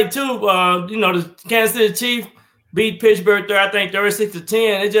 It's kind of like, too, the Kansas City Chiefs beat Pittsburgh, I think,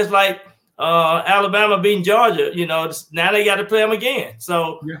 36-10. It's just like Alabama beating Georgia. Now they got to play them again.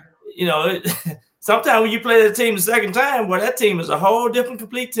 So, sometimes when you play the team the second time, that team is a whole different,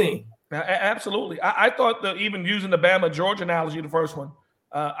 complete team. Absolutely. I thought that even using the Bama-Georgia analogy, the first one,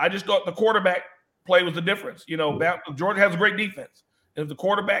 I just thought the quarterback play was the difference. Georgia has a great defense. And if the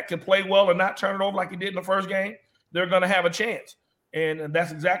quarterback can play well and not turn it over like he did in the first game, they're going to have a chance. And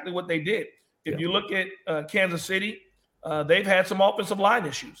that's exactly what they did. If you look at Kansas City, they've had some offensive line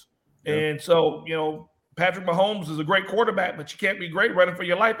issues. Yeah. And so, Patrick Mahomes is a great quarterback, but you can't be great running for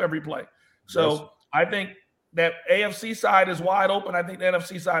your life every play. So I think that AFC side is wide open. I think the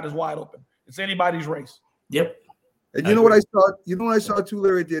NFC side is wide open. It's anybody's race. Yep. And you know what I saw? You know what I saw too,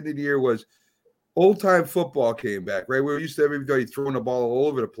 Larry, at the end of the year was old-time football came back, right? We're used to everybody throwing the ball all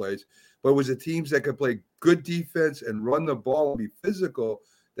over the place, but it was the teams that could play good defense and run the ball and be physical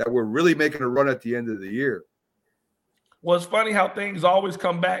that were really making a run at the end of the year. Well, it's funny how things always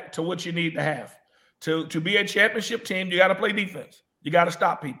come back to what you need to have. To be a championship team, you got to play defense. You got to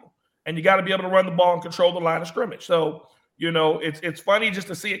stop people. And you got to be able to run the ball and control the line of scrimmage. So, it's funny just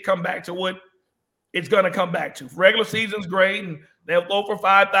to see it come back to what it's going to come back to. Regular season's great, and they'll throw for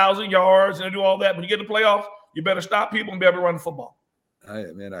 5,000 yards and do all that. When you get in the playoffs, you better stop people and be able to run the football. I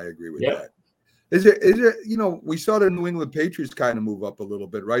agree with that. Is there, we saw the New England Patriots kind of move up a little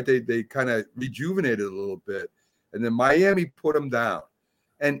bit, right? They kind of rejuvenated a little bit, and then Miami put them down.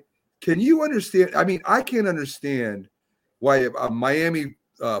 And can you understand? I mean, I can't understand why a Miami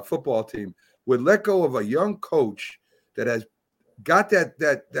football team would let go of a young coach that has got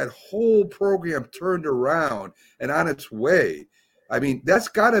that whole program turned around and on its way. I mean, that's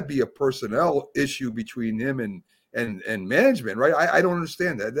got to be a personnel issue between him and management, right? I don't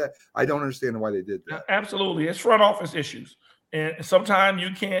understand that. I don't understand why they did that. Absolutely. It's front office issues. And sometimes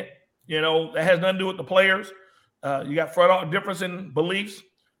you can't, that has nothing to do with the players. You got front office difference in beliefs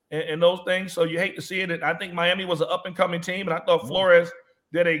and those things. So you hate to see it. And I think Miami was an up-and-coming team, and I thought Flores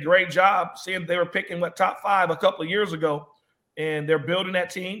did a great job seeing they were picking top 5 a couple of years ago, and they're building that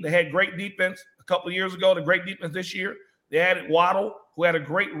team. They had great defense a couple of years ago, the great defense this year. They added Waddle, who had a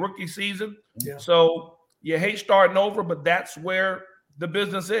great rookie season. Yeah. So you hate starting over, but that's where the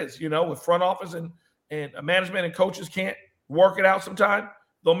business is, with front office and management and coaches can't work it out sometime.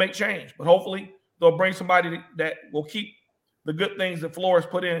 They'll make change, but hopefully they'll bring somebody that will keep the good things that Flores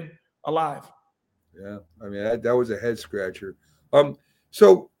put in alive. Yeah, I mean, that was a head scratcher.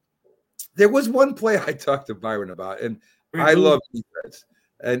 So there was one play I talked to Byron about, and I love defense.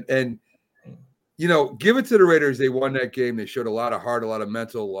 And give it to the Raiders. They won that game. They showed a lot of heart, a lot of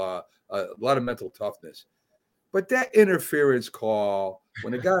mental toughness. But that interference call,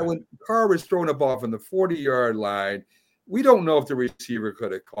 when Carr was throwing a ball from the 40-yard line, we don't know if the receiver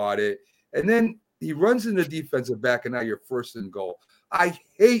could have caught it. And then he runs in the defensive back, and now you're first and goal. I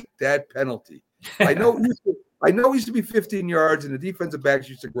hate that penalty. I know it used to be 15 yards, and the defensive backs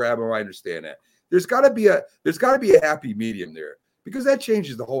used to grab him. I understand that. There's got to be a happy medium there, because that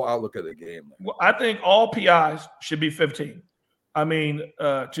changes the whole outlook of the game. Well, I think all PIs should be 15. I mean,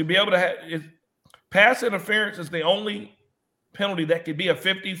 to be able to have pass interference is the only penalty that could be a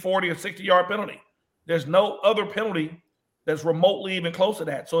 50, 40, or 60-yard penalty. There's no other penalty that's remotely even close to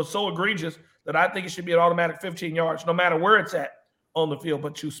that. So it's so egregious that I think it should be an automatic 15 yards, no matter where it's at on the field.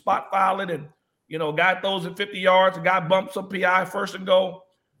 But you spot foul it, and a guy throws it 50 yards, a guy bumps up PI first and goal.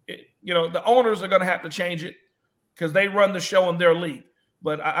 The owners are going to have to change it because they run the show in their league.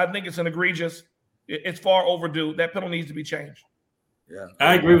 But I think it's an egregious. It's far overdue. That penalty needs to be changed. Yeah,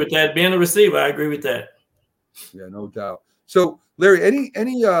 I agree with that. Being a receiver, I agree with that. Yeah, no doubt. So, Larry,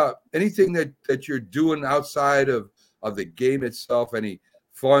 anything that you're doing outside of the game itself? Any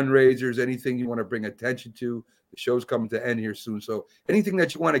fundraisers? Anything you want to bring attention to? The show's coming to end here soon. So, anything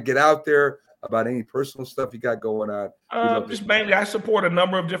that you want to get out there about any personal stuff you got going on? Just mainly, I support a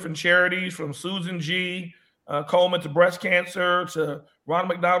number of different charities, from Susan G. Coleman to breast cancer, to Ronald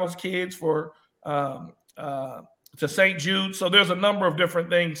McDonald's Kids for to St. Jude. So there's a number of different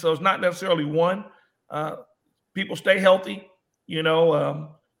things. So it's not necessarily one. People stay healthy,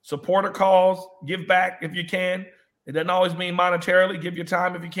 support a cause, give back if you can. It doesn't always mean monetarily. Give your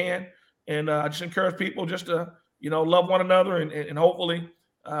time if you can. And I just encourage people just to, love one another, and hopefully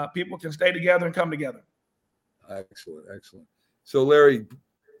people can stay together and come together. Excellent. So, Larry,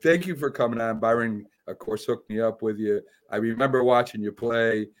 thank you for coming on. Byron, of course, hooked me up with you. I remember watching you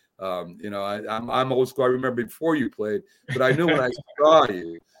play. I'm old school. I remember before you played, but I knew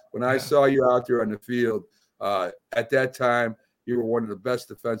when I saw you out there on the field, at that time, you were one of the best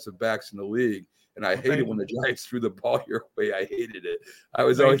defensive backs in the league. And I hated when the Giants threw the ball your way. I hated it.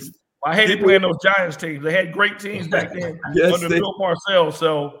 I hated playing those Giants teams. They had great teams back then under Bill Parcells.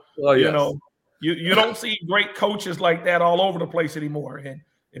 So, you don't see great coaches like that all over the place anymore. And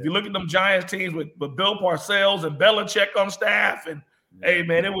if you look at them Giants teams with Bill Parcells and Belichick on staff, and hey,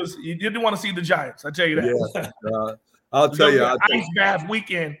 man, you didn't want to see the Giants. I tell you that. Yeah, I'll tell you. Ice bath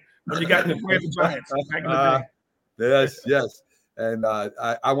weekend when you got to play the Giants back in the day. Yes. And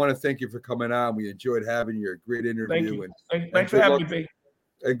I want to thank you for coming on. We enjoyed having you. A great interview. Thanks for having me, B.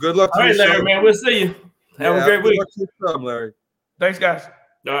 And good luck to you. All right, Larry, man. We'll see you. Have a great week. Good luck to you, Larry. Thanks, guys.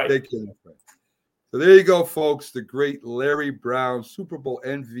 All right. Take care. So there you go, folks. The great Larry Brown, Super Bowl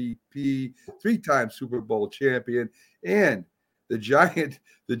MVP, 3-time Super Bowl champion, and the giant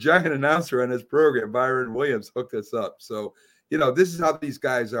announcer on this program, Byron Williams, hooked us up. So this is how these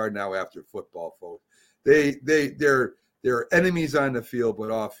guys are now after football, folks. They're enemies on the field,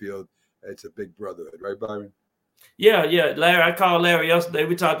 but off field, it's a big brotherhood, right, Byron? Yeah. Larry, I called Larry yesterday.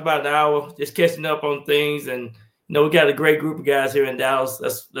 We talked about an hour, just catching up on things, and we got a great group of guys here in Dallas.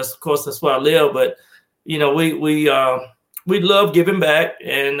 That's of course that's where I live, but we love giving back,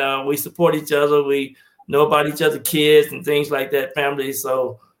 and we support each other. We know about each other's kids and things like that, family.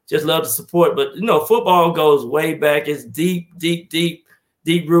 So just love the support. But football goes way back. It's deep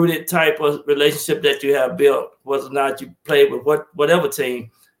rooted type of relationship that you have built, whether or not you play with whatever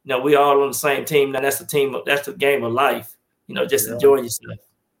team. We all on the same team. Now that's the team. That's the game of life. Just enjoying yourself.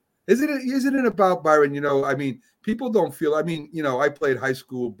 Isn't it about, Byron? People don't feel. I played high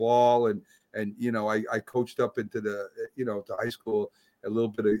school ball and I coached up into the to high school, a little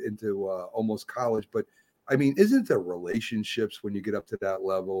bit into almost college. But isn't there relationships when you get up to that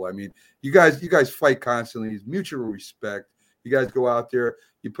level? You guys fight constantly. It's mutual respect. You guys go out there,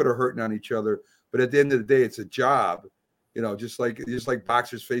 you put a hurting on each other. But at the end of the day, it's a job. Just like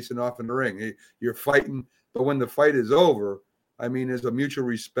boxers facing off in the ring. You're fighting, but when the fight is over, there's a mutual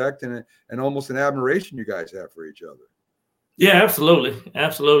respect and almost an admiration you guys have for each other. Yeah, absolutely. And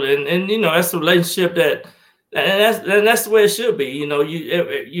that's a relationship that's the way it should be.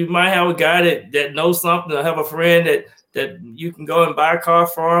 You might have a guy that knows something, or have a friend that you can go and buy a car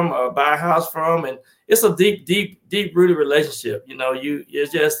from or buy a house from, and it's a deep rooted relationship.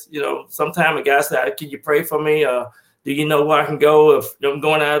 It's just sometimes a guy said, "Can you pray for me?" Do you know where I can go if I'm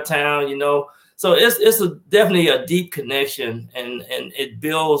going out of town? So it's definitely a deep connection, and it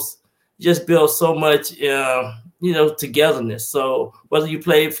builds so much, togetherness. So whether you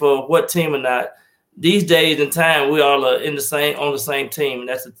play for what team or not, these days and time, we all are on the same team. And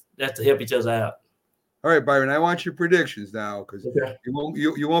that's to help each other out. All right, Byron, I want your predictions now, because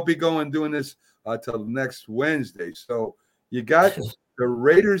you won't be doing this till next Wednesday. So you got the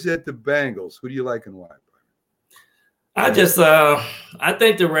Raiders at the Bengals. Who do you like and why? I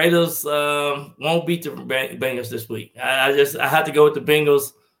think the Raiders won't beat the Bengals this week. I have to go with the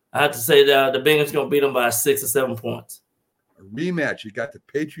Bengals. I have to say that the Bengals going to beat them by 6 or 7 points. A rematch. You got the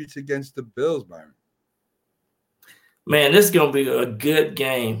Patriots against the Bills, Byron. Man, this is going to be a good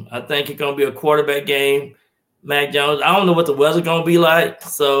game. I think it's going to be a quarterback game. Mac Jones, I don't know what the weather's going to be like,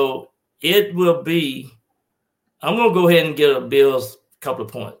 so it will be – I'm going to go ahead and get a Bills couple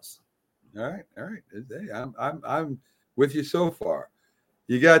of points. All right. Hey, I'm with you so far.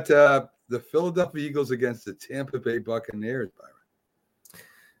 You got the Philadelphia Eagles against the Tampa Bay Buccaneers, Byron.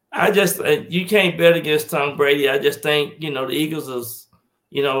 You can't bet against Tom Brady. I just think, the Eagles is,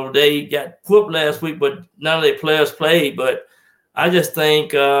 they got whooped last week, but none of their players played. But I just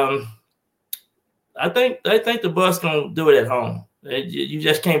think, I think the Bucs going to do it at home. You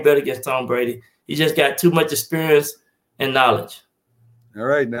just can't bet against Tom Brady. He just got too much experience and knowledge. All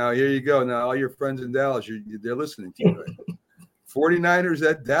right, now here you go. Now all your friends in Dallas, they're listening to you. Right? 49ers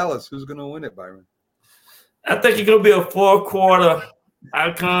at Dallas. Who's going to win it, Byron? I think it's going to be a 4-quarter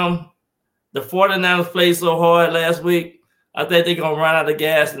outcome. The 49ers played so hard last week. I think they're going to run out of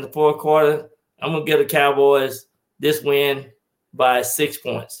gas in the 4th quarter. I'm going to get the Cowboys this win by 6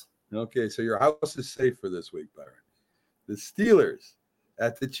 points. Okay, so your house is safe for this week, Byron. The Steelers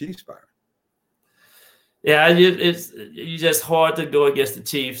at the Chiefs, Byron. Yeah, it's just hard to go against the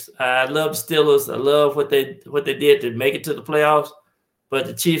Chiefs. I love the Steelers. I love what they did to make it to the playoffs. But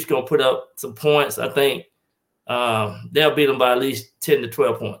the Chiefs going to put up some points. I think they'll beat them by at least 10 to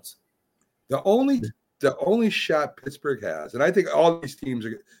 12 points. The only shot Pittsburgh has, and I think all these teams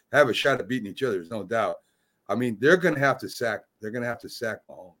have a shot at beating each other, there's no doubt. They're going to have to sack. They're going to have to sack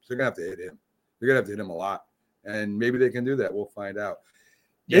Mahomes. They're going to have to hit him. They're going to have to hit him a lot. And maybe they can do that. We'll find out.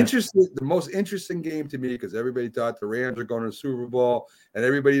 Yeah. Interesting. The most interesting game to me, because everybody thought the Rams are going to the Super Bowl, and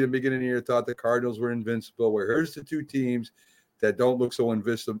everybody in the beginning of the year thought the Cardinals were invincible. Well, here's the two teams that don't look so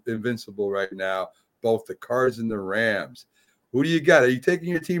invincible right now, both the Cards and the Rams. Who do you got? Are you taking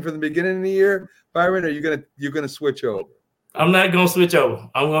your team from the beginning of the year, Byron, or are you gonna switch over? I'm not gonna switch over.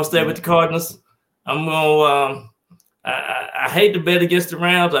 I'm gonna stay with the Cardinals. I'm gonna I hate to bet against the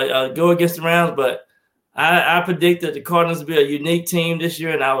Rams. I go against the Rams, but I predicted the Cardinals would be a unique team this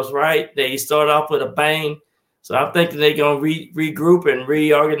year, and I was right. They start off with a bang. So I'm thinking they're going to regroup and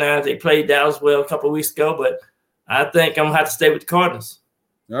reorganize. They played Dallas well a couple of weeks ago, but I think I'm going to have to stay with the Cardinals.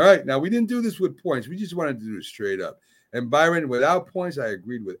 All right. Now, we didn't do this with points. We just wanted to do it straight up. And, Byron, without points, I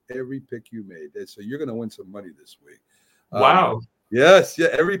agreed with every pick you made. So you're going to win some money this week. Wow. Yes. Yeah.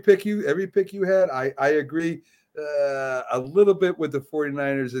 Every pick you had, I agree a little bit with the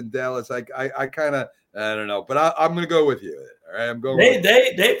 49ers in Dallas. I kind of, I don't know, but I'm going to go with you. All right, I'm going.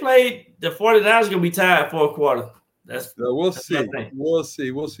 They played the 49ers going to be tied for a quarter. We'll see. We'll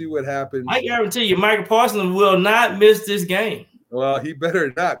see. We'll see what happens. I guarantee you, Michael Parsons will not miss this game. Well, he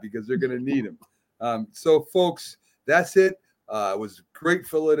better not because they're going to need him. So, folks, that's it. It was great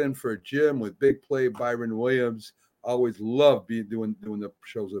filling in for Jim with Big Play Byron Williams. Always love doing the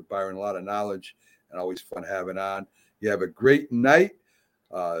shows with Byron. A lot of knowledge and always fun having on. You have a great night.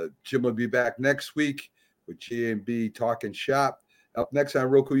 Jim will be back next week with J&B Talking Shop. Up next on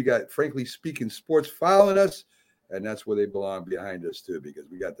Roku, you got Frankly Speaking Sports following us, and that's where they belong, behind us too, because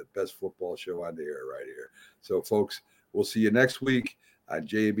we got the best football show on the air right here. So, folks, we'll see you next week on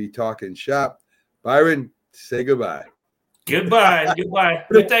J&B Talking Shop. Byron, say goodbye. Goodbye.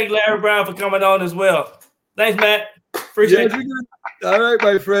 We thank Larry Brown for coming on as well. Thanks, Matt. Appreciate it. All right,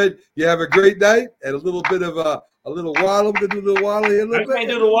 my friend. You have a great night and a little bit of a little waddle. We're gonna do the waddle here a little bit. I can't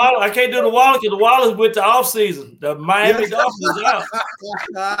do the waddle because the waddle is with the off season. The Miami Dolphins is out.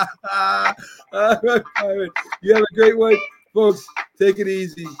 All right. You have a great one, folks. Take it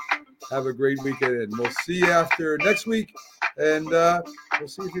easy. Have a great weekend, and we'll see you after next week. And we'll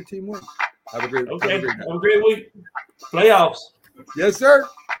see if your team wins. Have a great night. Have a great week. Playoffs. Yes, sir.